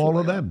was powerful all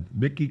of they are. them.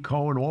 Mickey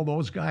Cohen, all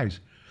those guys.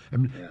 I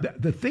mean,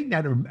 the thing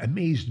that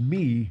amazed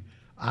me,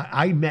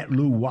 I met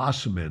Lou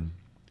Wasserman,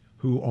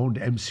 who owned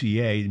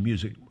MCA, the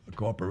Music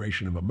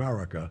Corporation of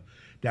America,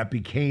 that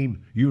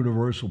became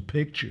Universal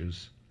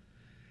Pictures.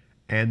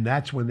 And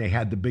that's when they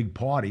had the big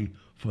party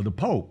for the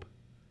Pope.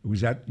 It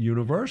was at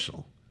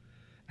Universal.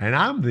 And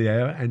I'm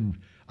there, and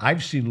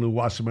I've seen Lou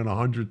Wasserman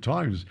 100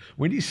 times.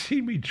 When he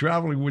see me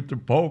traveling with the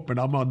Pope and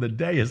I'm on the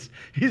dais,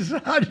 he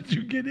said, "How did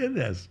you get in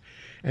this?"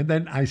 And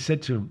then I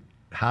said to him,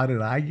 "How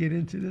did I get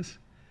into this?"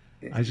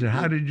 I said,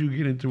 "How did you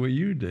get into what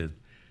you did?"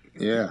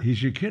 Yeah. He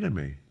said, "You're kidding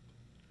me."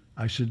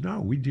 I said,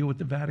 "No, we deal with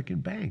the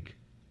Vatican Bank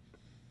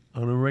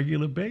on a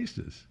regular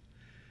basis."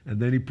 And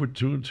then he put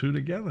two and two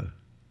together.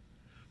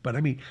 But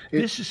I mean,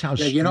 this is how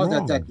strong. You know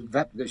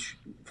that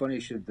funny you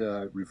should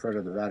refer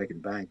to the Vatican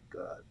Bank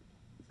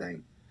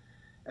thing.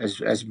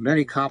 As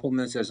many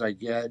compliments as I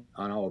get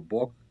on our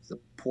book, the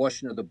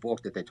portion of the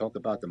book that they talk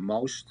about the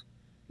most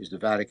is the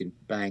Vatican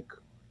Bank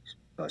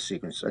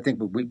sequence. I think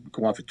we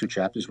go on for 2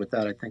 chapters with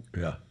that. I think.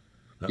 Yeah.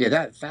 Yeah,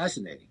 that's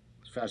fascinating.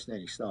 It's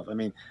fascinating stuff. I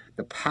mean,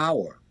 the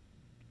power,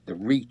 the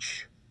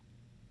reach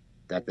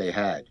that they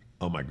had.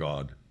 Oh my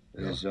God.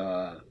 Is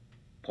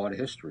part of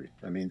history.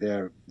 I mean,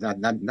 they're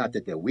not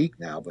that they're weak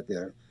now, but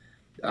they're.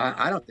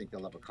 I don't think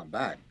they'll ever come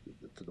back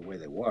to the way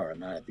they were. I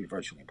mean, it'd be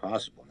virtually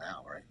impossible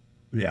now, right?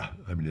 Yeah,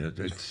 I mean,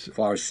 it's as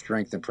far as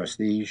strength and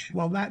prestige.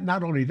 Well,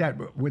 not only that,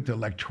 but with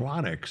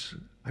electronics.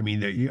 I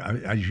mean,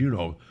 as you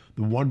know,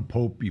 the one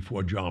pope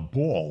before John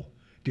Paul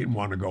didn't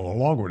want to go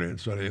along with it,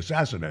 so they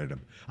assassinated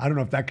him. I don't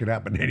know if that could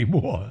happen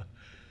anymore.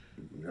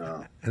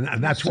 No.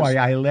 And that's why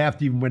I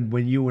laughed even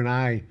when you and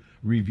I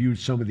reviewed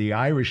some of the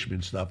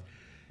Irishman stuff.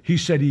 He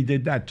said he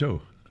did that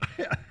too.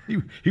 he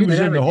was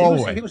in the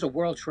hallway. He was a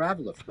world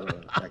traveler for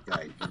that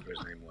guy, whatever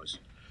his name was.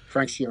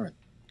 Frank Sheeran.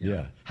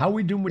 Yeah. How are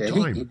we doing with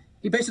time?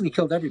 He basically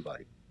killed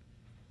everybody.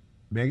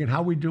 Megan, how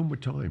are we doing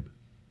with time?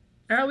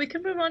 We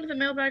can move on to the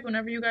mailbag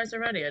whenever you guys are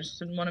ready. I just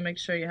didn't want to make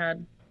sure you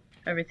had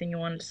everything you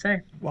wanted to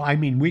say. Well, I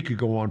mean, we could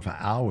go on for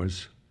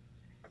hours.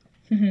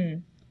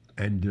 And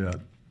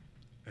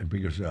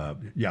because,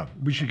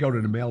 we should go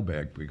to the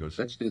mailbag because...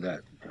 Let's do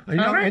that. All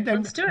right, and then,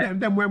 let's do it. And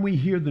then when we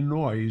hear the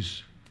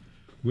noise,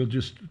 we'll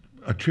just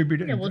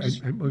attribute it and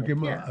we'll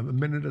give them a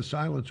minute of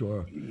silence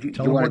or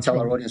tell them want to tell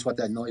our audience what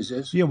that noise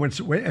is? Yeah,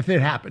 if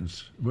it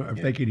happens, if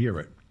they can hear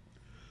it.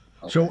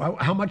 Okay. So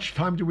how much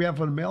time do we have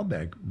for the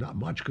mailbag? Not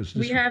much because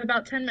we have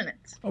about 10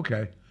 minutes.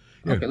 Okay.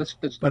 Yeah. Okay, let's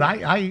but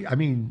I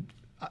mean,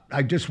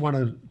 I just want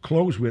to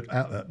close with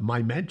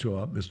my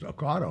mentor, Mr.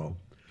 Accardo.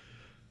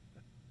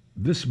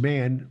 this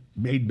man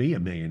made me a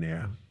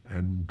millionaire,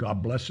 and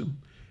God bless him.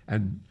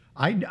 And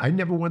I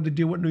never wanted to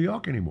deal with New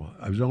York anymore.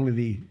 I was only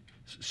the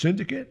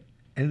syndicate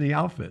and the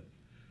outfit.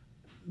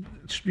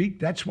 Street.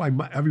 That's why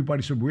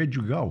everybody said, "Where'd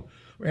you go?"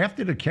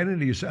 After the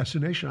Kennedy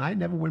assassination, I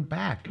never went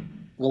back.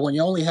 Well, when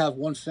you only have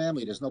one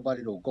family, there's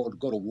nobody to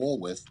go to war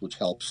with, which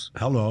helps.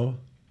 Hello.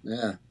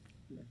 Yeah.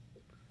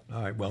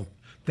 All right. Well,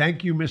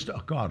 thank you, Mr.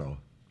 Accardo.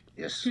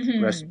 Yes.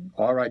 Rest.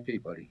 R.I.P.,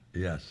 buddy.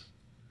 Yes.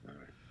 All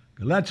right.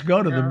 Let's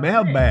go to the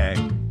mailbag.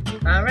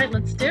 All right,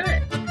 let's do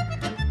it.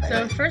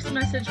 So first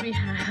message we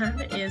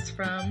have is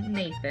from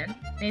Nathan.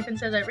 Nathan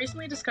says, I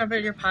recently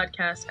discovered your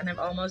podcast and have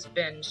almost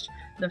binged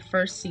the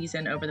first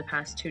season over the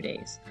past 2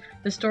 days.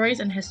 The stories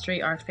and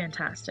history are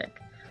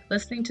fantastic.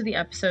 Listening to the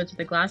episodes with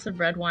a glass of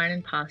red wine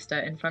and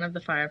pasta in front of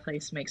the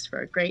fireplace makes for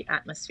a great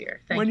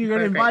atmosphere. Thank when you are you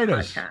going to invite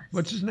us? Podcast.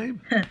 What's his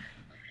name?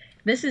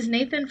 This is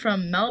Nathan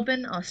from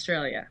Melbourne,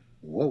 Australia.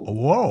 Whoa.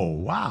 Whoa,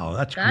 wow,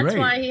 that's great. That's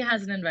why he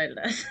hasn't invited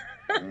us.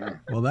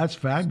 Well, that's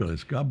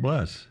fabulous. God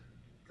bless.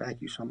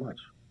 Thank you so much.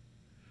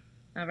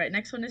 All right,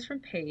 next one is from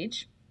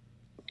Paige.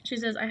 She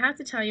says, I have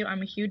to tell you,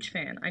 I'm a huge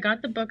fan. I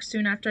got the book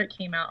soon after it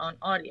came out on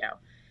audio.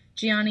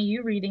 Gianni,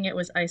 you reading it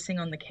was icing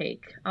on the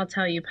cake. I'll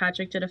tell you,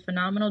 Patrick did a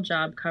phenomenal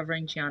job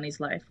covering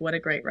Gianni's life. What a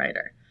great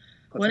writer.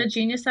 What a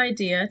genius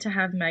idea to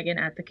have Megan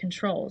at the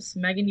controls.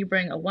 Megan, you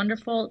bring a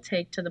wonderful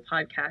take to the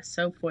podcast,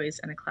 so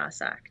poised and a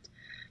class act.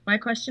 My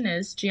question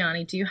is,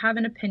 Gianni, do you have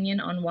an opinion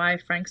on why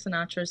Frank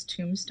Sinatra's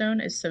tombstone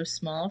is so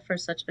small for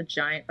such a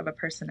giant of a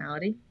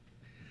personality?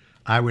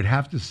 I would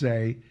have to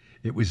say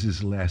it was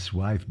his last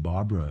wife,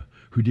 Barbara,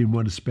 who didn't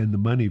want to spend the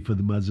money for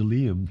the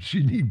mausoleum.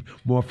 She needed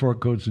more fur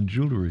coats and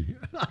jewelry.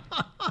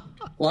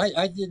 Well,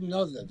 I didn't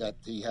know that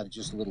he had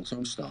just a little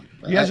tombstone.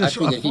 He has I a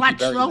figured he'd be flat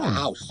buried in stone. a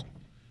house.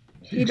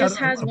 He just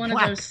got has a one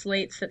plaque of those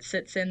slates that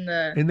sits in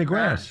the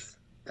grass.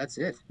 That's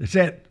it. That's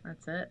it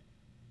That's it.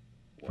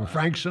 for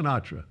Frank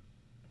Sinatra.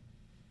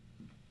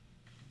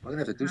 I'm going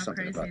to have to do How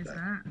something crazy about is that.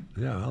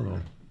 that? Yeah, hello.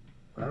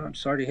 Well, I'm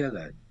sorry to hear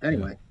that.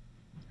 Anyway.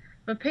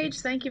 But Paige,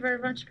 thank you very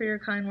much for your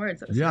kind words.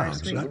 That was Yeah, very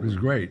sweet. that was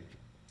great.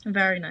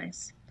 Very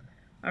nice.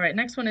 All right,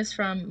 next one is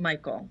from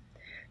Michael.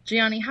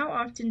 Gianni, how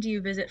often do you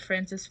visit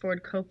Francis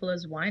Ford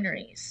Coppola's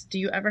wineries? Do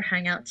you ever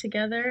hang out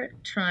together,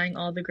 trying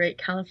all the great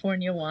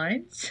California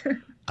wines?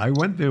 I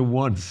went there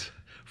once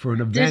for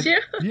an event. Did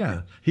you?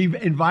 Yeah. He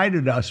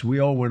invited us. We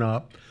all went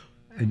up.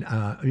 And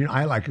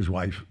I like his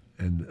wife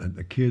and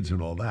the kids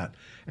and all that.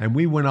 And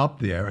we went up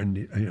there,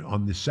 and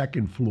on the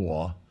second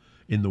floor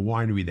in the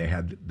winery, they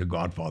had the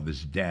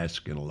Godfather's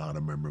desk and a lot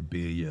of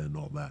memorabilia and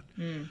all that.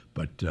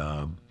 But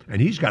and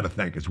he's got to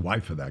thank his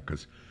wife for that,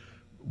 because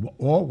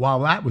while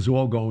that was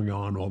all going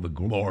on, all the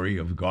glory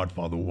of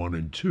Godfather 1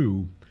 and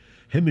 2,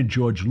 him and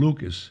George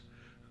Lucas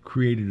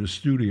created a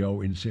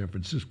studio in San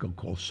Francisco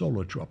called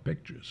Solartron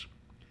Pictures.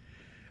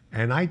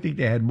 And I think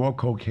they had more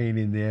cocaine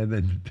in there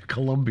than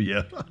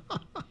Columbia.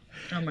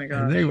 Oh my And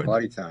God. they were,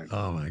 Party time.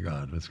 oh my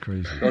God, that's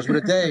crazy. Those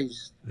were the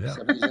days, Yeah.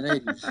 70s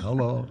and 80s.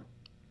 Hello.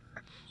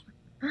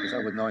 Because I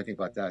wouldn't know anything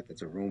about that.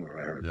 That's a rumor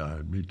I heard.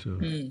 Yeah, me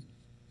too.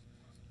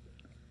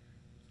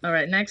 All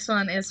right, next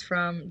one is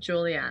from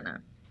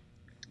Juliana.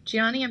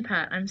 Gianni and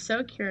Pat, I'm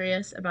so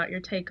curious about your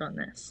take on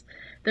this.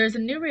 There's a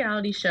new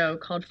reality show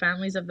called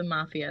Families of the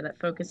Mafia that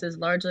focuses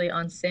largely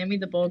on Sammy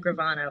the Bull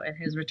Gravano and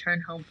his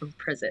return home from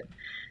prison.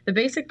 The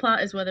basic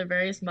plot is whether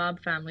various mob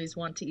families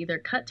want to either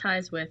cut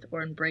ties with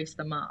or embrace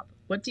the mob.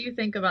 What do you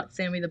think about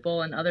Sammy the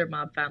Bull and other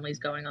mob families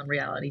going on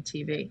reality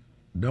TV?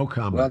 No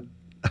comment.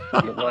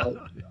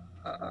 Well,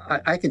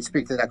 I can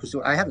speak to that because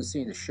I haven't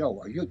seen the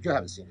show. You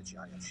haven't seen it,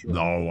 Johnny, I'm sure.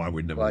 No, I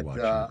would never But watch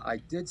it. I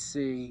did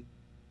see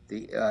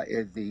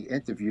the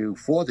interview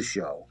for the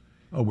show.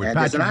 Oh, with And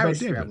there's an Patrick Irish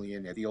Bet-David. family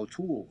in there, the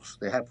O'Tooles.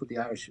 They had put the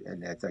Irish in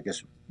there to, I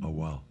guess, Oh,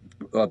 wow.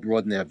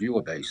 broaden their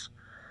viewer base.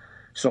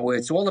 So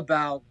it's all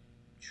about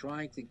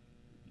trying to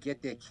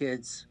get their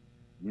kids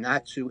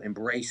not to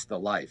embrace the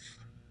life.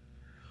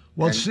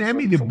 Well, And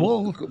Sammy the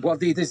Bull. Well,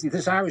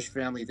 this Irish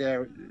family,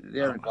 they're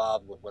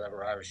involved with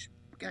whatever Irish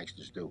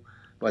gangsters do,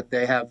 but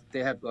they have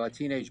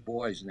teenage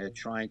boys, and they're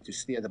trying to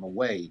steer them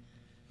away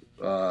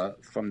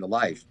from the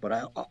life.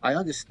 But I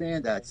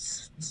understand that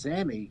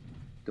Sammy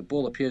the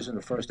Bull appears in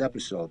the first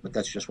episode, but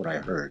that's just what I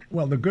heard.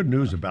 Well, the good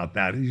news about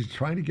that is he's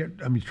trying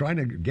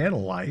to get a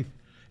life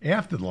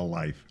after the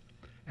life.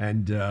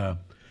 And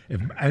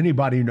if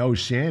anybody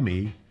knows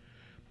Sammy,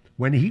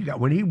 when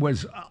he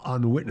was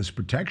on the witness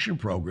protection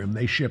program,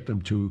 they shipped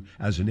him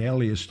as an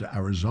alias to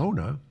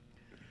Arizona,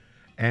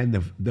 and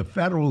the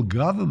federal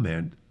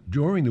government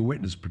during the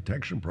witness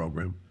protection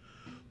program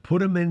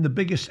put him in the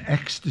biggest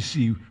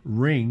ecstasy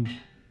ring.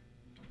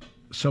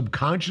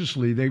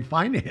 Subconsciously, they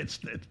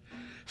financed it.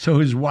 So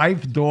his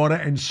wife, daughter,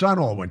 and son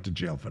all went to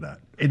jail for that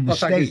in the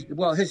state.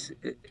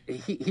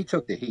 He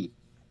took the heat.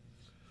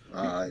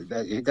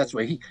 That's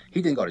why he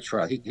didn't go to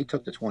trial. He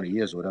took the 20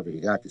 years or whatever he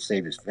got to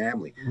save his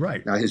family.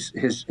 Right. Now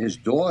his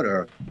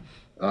daughter,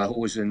 who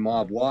was in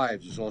Mob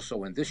Wives, is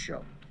also in this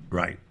show.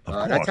 Right. Of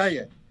And I course. tell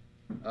you,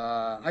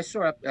 I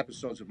saw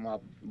episodes of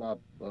Mob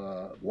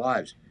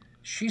Wives.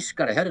 she's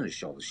got a head on her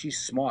shoulders. She's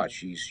smart.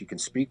 She can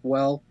speak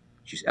well.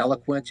 She's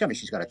eloquent. I mean,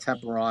 she's got a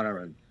temper on her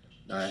and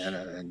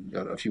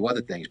a few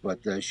other things. But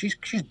she's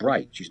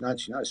bright. She's not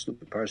a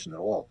stupid person at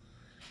all.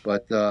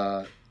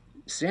 But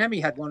Sammy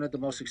had one of the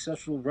most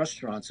successful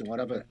restaurants in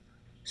whatever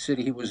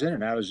city he was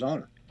in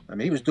Arizona. I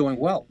mean, he was doing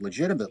well,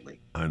 legitimately.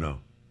 I know.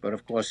 But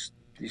of course,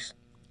 these,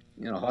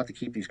 hard to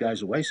keep these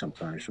guys away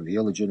sometimes from the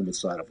illegitimate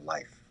side of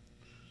life.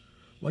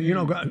 Well,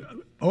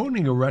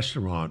 owning a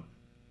restaurant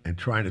and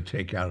trying to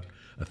take out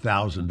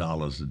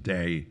 $1,000 a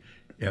day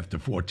after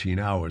 14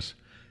 hours,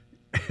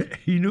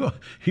 he knew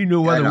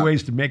other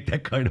ways to make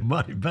that kind of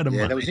money, better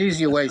money. Yeah, there was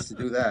easier ways to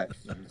do that.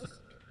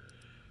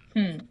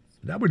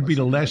 That would be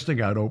the last thing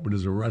I'd open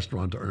is a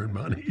restaurant to earn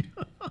money.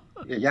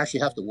 Yeah, you actually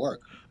have to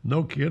work.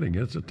 No kidding.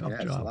 It's a tough Yeah,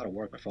 job. it's a lot of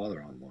work. My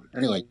father owned one.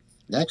 Anyway,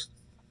 next.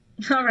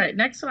 All right,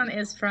 next one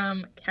is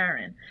from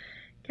Karen.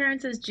 Karen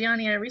says,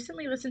 Gianni, I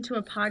recently listened to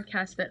a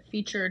podcast that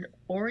featured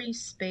Ori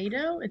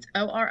Spado. It's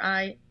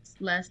O-R-I,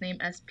 last name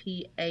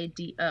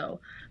S-P-A-D-O,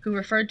 who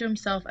referred to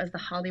himself as the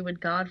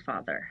Hollywood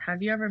Godfather.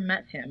 Have you ever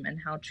met him, and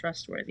how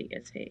trustworthy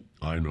is he?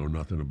 I know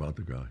nothing about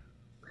the guy.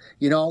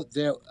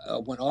 There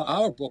when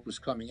our book was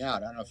coming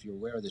out, I don't know if you're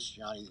aware of this,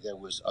 Johnny, there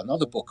was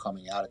another book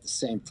coming out at the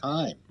same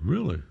time.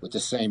 Really? With the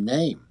same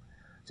name.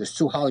 There's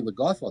 2 Hollywood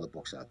Godfather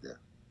books out there.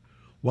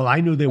 Well,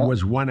 I knew there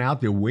was one out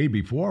there way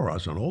before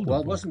us, an older Well,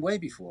 it book. wasn't way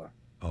before.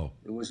 Oh.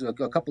 It was a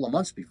couple of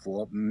months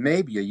before,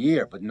 maybe a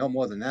year, but no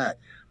more than that.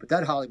 But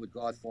that Hollywood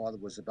Godfather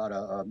was about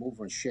a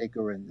mover and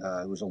shaker, and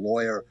it was a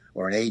lawyer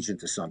or an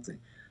agent or something.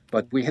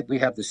 But we have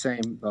the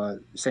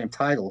same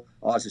title.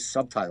 Ours is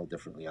subtitled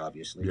differently,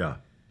 obviously. Yeah.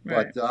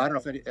 But I don't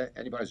know if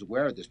anybody's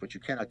aware of this, but you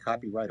cannot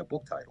copyright a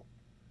book title.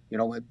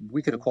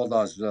 We could have called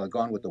ours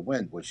Gone with the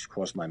Wind, which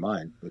crossed my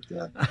mind. But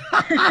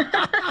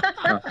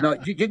no,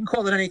 you can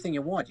call it anything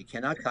you want. You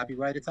cannot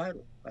copyright a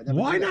title.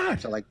 Why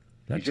not? So, you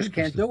just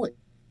can't do it.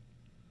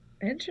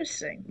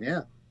 Interesting.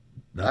 Yeah.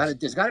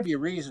 There's got to be a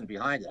reason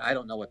behind it. I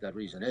don't know what that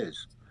reason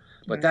is.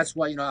 But that's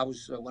why, I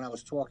was when I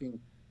was talking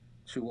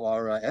to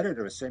our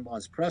editor at St.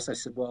 Martin's Press, I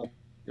said, well,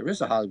 there is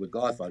a Hollywood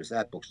Godfather.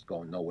 That book's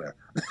going nowhere.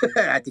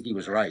 I think he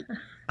was right.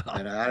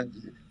 And I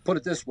put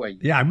it this way.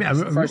 Yeah, I mean,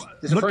 this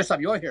is the first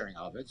time you're hearing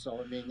of it.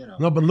 So, I mean,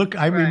 No, but look,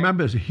 I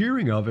remember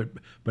hearing of it,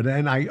 but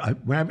then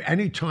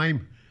any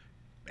time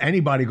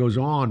anybody goes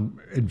on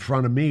in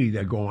front of me,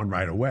 they go on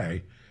right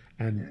away.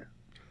 And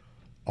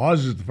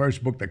ours is the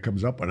first book that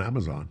comes up on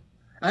Amazon.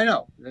 I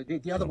know.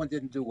 The other one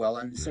didn't do well,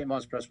 and St.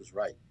 Martin's Press was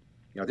right.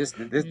 This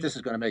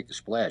is going to make the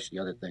splash. The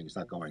other thing's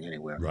not going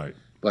anywhere. Right.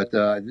 But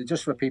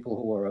just for people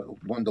who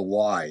wonder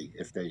why,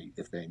 if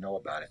they know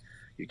about it,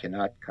 you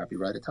cannot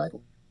copyright a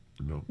title.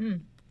 No.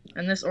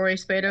 And this Ori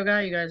Spado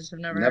guy, you guys have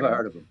never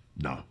heard of him?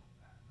 No.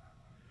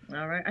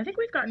 All right. I think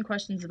we've gotten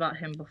questions about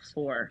him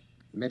before.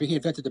 Maybe he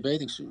invented the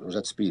bathing suit, or was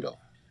that Speedo?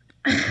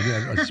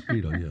 Yeah, a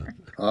Speedo, yeah.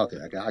 Okay,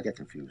 I get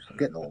confused. I'm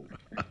getting old.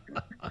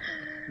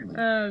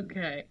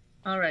 Okay.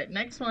 All right.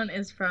 Next one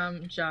is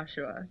from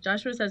Joshua.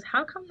 Joshua says,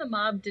 how come the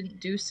mob didn't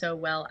do so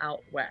well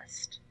out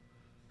west?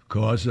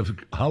 Because of,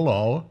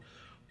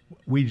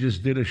 we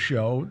just did a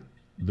show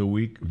the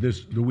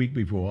week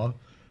before.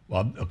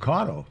 Well,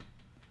 Accardo,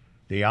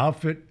 the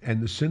outfit and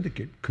the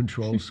syndicate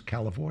controls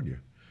California.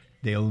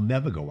 They'll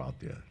never go out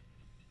there.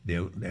 They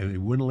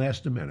wouldn't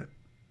last a minute.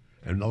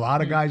 And a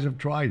lot of guys have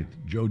tried it.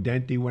 Joe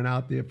Dente went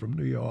out there from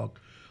New York.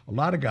 A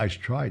lot of guys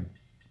tried.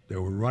 They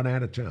were run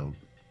out of town.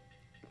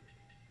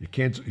 You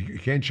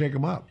can't shake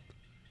them up.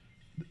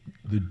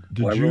 The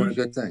Why Jews, ruin a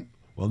good thing?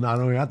 Well, not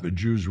only that, the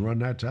Jews run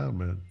that town,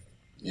 man.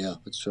 Yeah,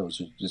 it's true.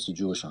 It's a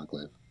Jewish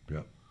enclave.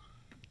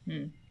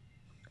 Yeah.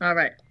 All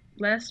right.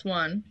 Last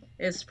one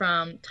is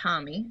from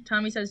Tommy.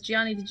 Tommy says,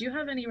 Gianni, did you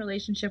have any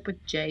relationship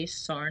with Jay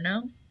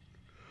Sarno?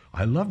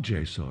 I love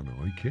Jay Sarno.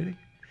 Are you kidding?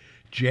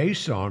 Jay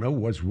Sarno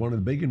was one of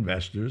the big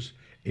investors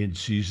in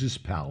Caesar's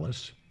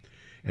Palace,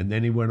 and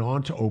then he went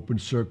on to open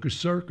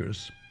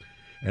Circus.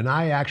 And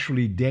I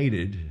actually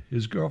dated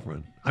his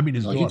girlfriend. I mean,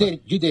 his daughter.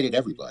 You dated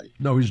everybody.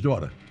 No, his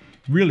daughter.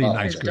 Really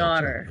nice his girl.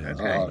 Daughter.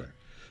 Yeah. Okay.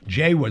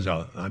 Jay was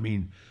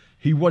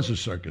he was a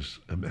circus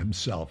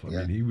himself. I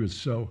mean, he was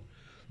so.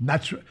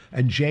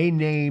 And Jay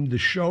named the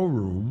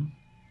showroom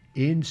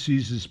in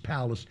Caesar's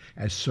Palace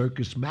as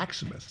Circus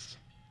Maximus,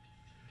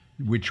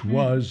 which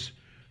was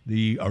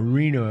the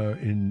arena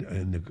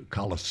in the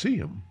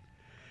Coliseum.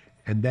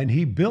 And then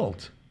he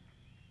built,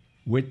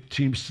 with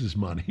Teamsters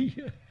money,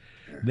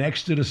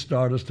 next to the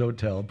Stardust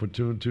Hotel, put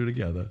 2 and 2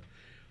 together,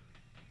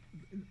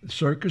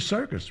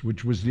 Circus,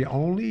 which was the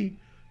only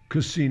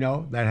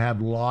casino that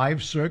had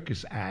live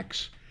circus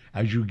acts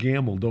as you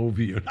gambled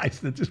over you. I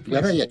said, this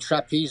place. You had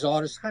trapeze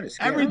artists, kind of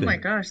scary. Everything. Oh my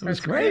gosh, It was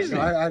that's crazy.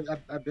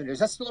 I've been. Is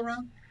that still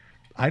around?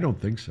 I don't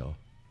think so.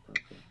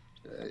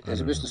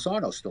 Is Mr.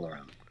 Sarno still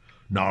around?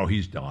 No,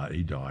 he's died.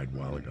 He died a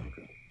while ago.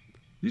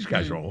 These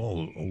guys are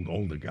all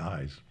older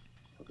guys.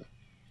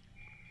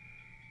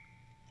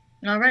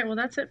 All right. Well,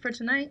 that's it for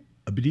tonight.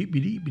 Bedeep,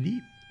 bedeep,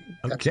 bedeep.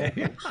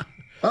 Okay.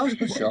 That was a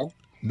good show.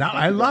 Now,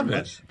 I love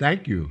it.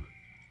 Thank you.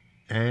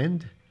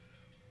 And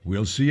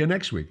we'll see you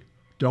next week.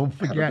 Don't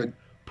forget,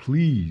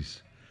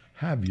 please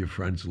have your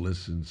friends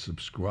listen,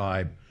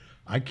 subscribe.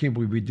 I can't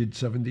believe we did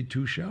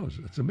 72 shows.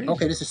 That's amazing.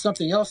 Okay, this is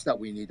something else that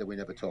we need that we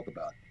never talk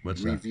about.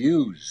 What's that?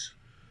 Reviews.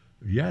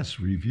 Yes,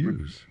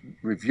 reviews.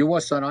 Review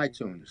us on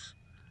iTunes.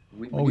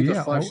 We Oh, need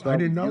yeah. those 5-star I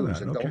didn't know reviews,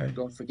 that. and Okay.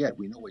 don't forget,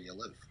 we know where you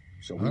live,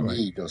 so we All right.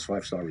 need those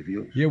 5-star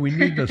reviews. Yeah, we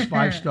need those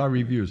 5-star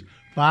reviews.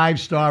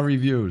 5-star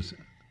reviews.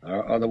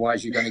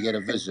 Otherwise, you're going to get a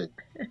visit.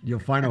 You'll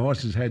find a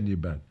horse's head in your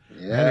bed.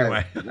 Yeah.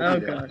 Anyway. Oh,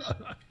 gosh.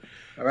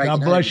 All right, God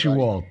good night, bless you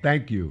everybody. all.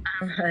 Thank you.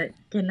 All right.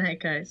 Good night,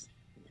 guys.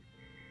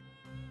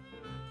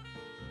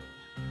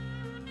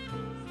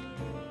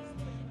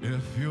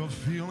 If you're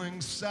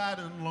feeling sad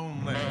and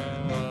lonely,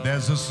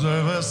 there's a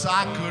service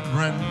I could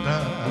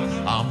render.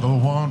 I'm the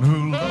one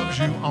who loves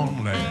you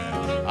only.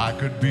 I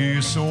could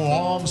be so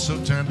warm, so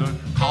tender.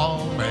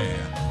 Call me.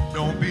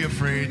 Don't be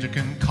afraid, you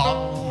can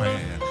call me.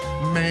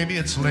 Maybe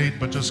it's late,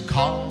 but just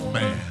call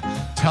me.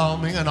 Tell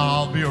me and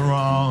I'll be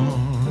around.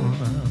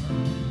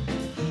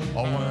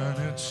 Or when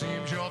it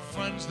seems your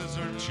friends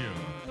desert you.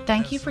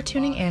 Thank you for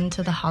tuning in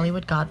to the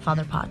Hollywood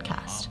Godfather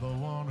podcast.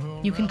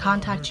 You can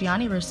contact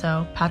Gianni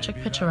Russo, Patrick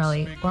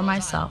Picciarelli, or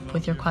myself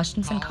with your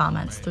questions and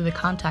comments through the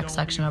contact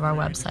section of our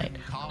website,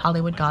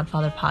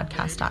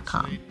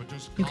 HollywoodGodfatherPodcast.com.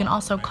 You can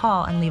also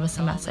call and leave us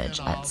a message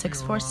at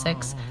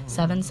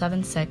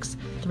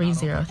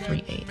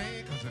 646-776-3038.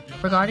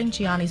 Regarding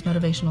Gianni's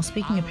motivational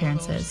speaking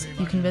appearances,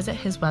 you can visit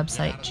his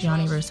website,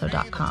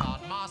 GianniRusso.com.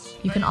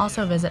 You can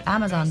also visit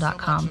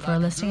Amazon.com for a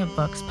listing of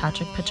books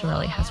Patrick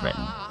Picciarelli has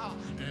written.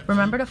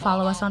 Remember to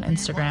follow us on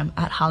Instagram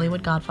at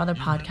Hollywood Godfather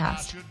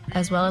Podcast,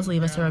 as well as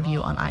leave us a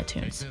review on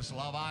iTunes.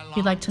 If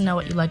you'd like to know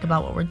what you like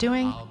about what we're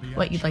doing,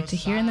 what you'd like to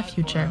hear in the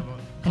future,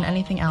 and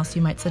anything else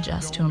you might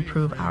suggest to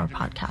improve our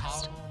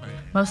podcast.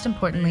 Most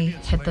importantly,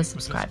 hit the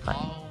subscribe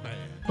button.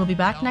 We'll be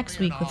back next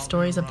week with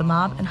stories of the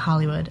mob and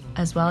Hollywood,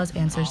 as well as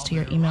answers to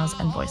your emails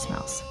and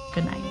voicemails.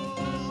 Good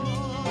night.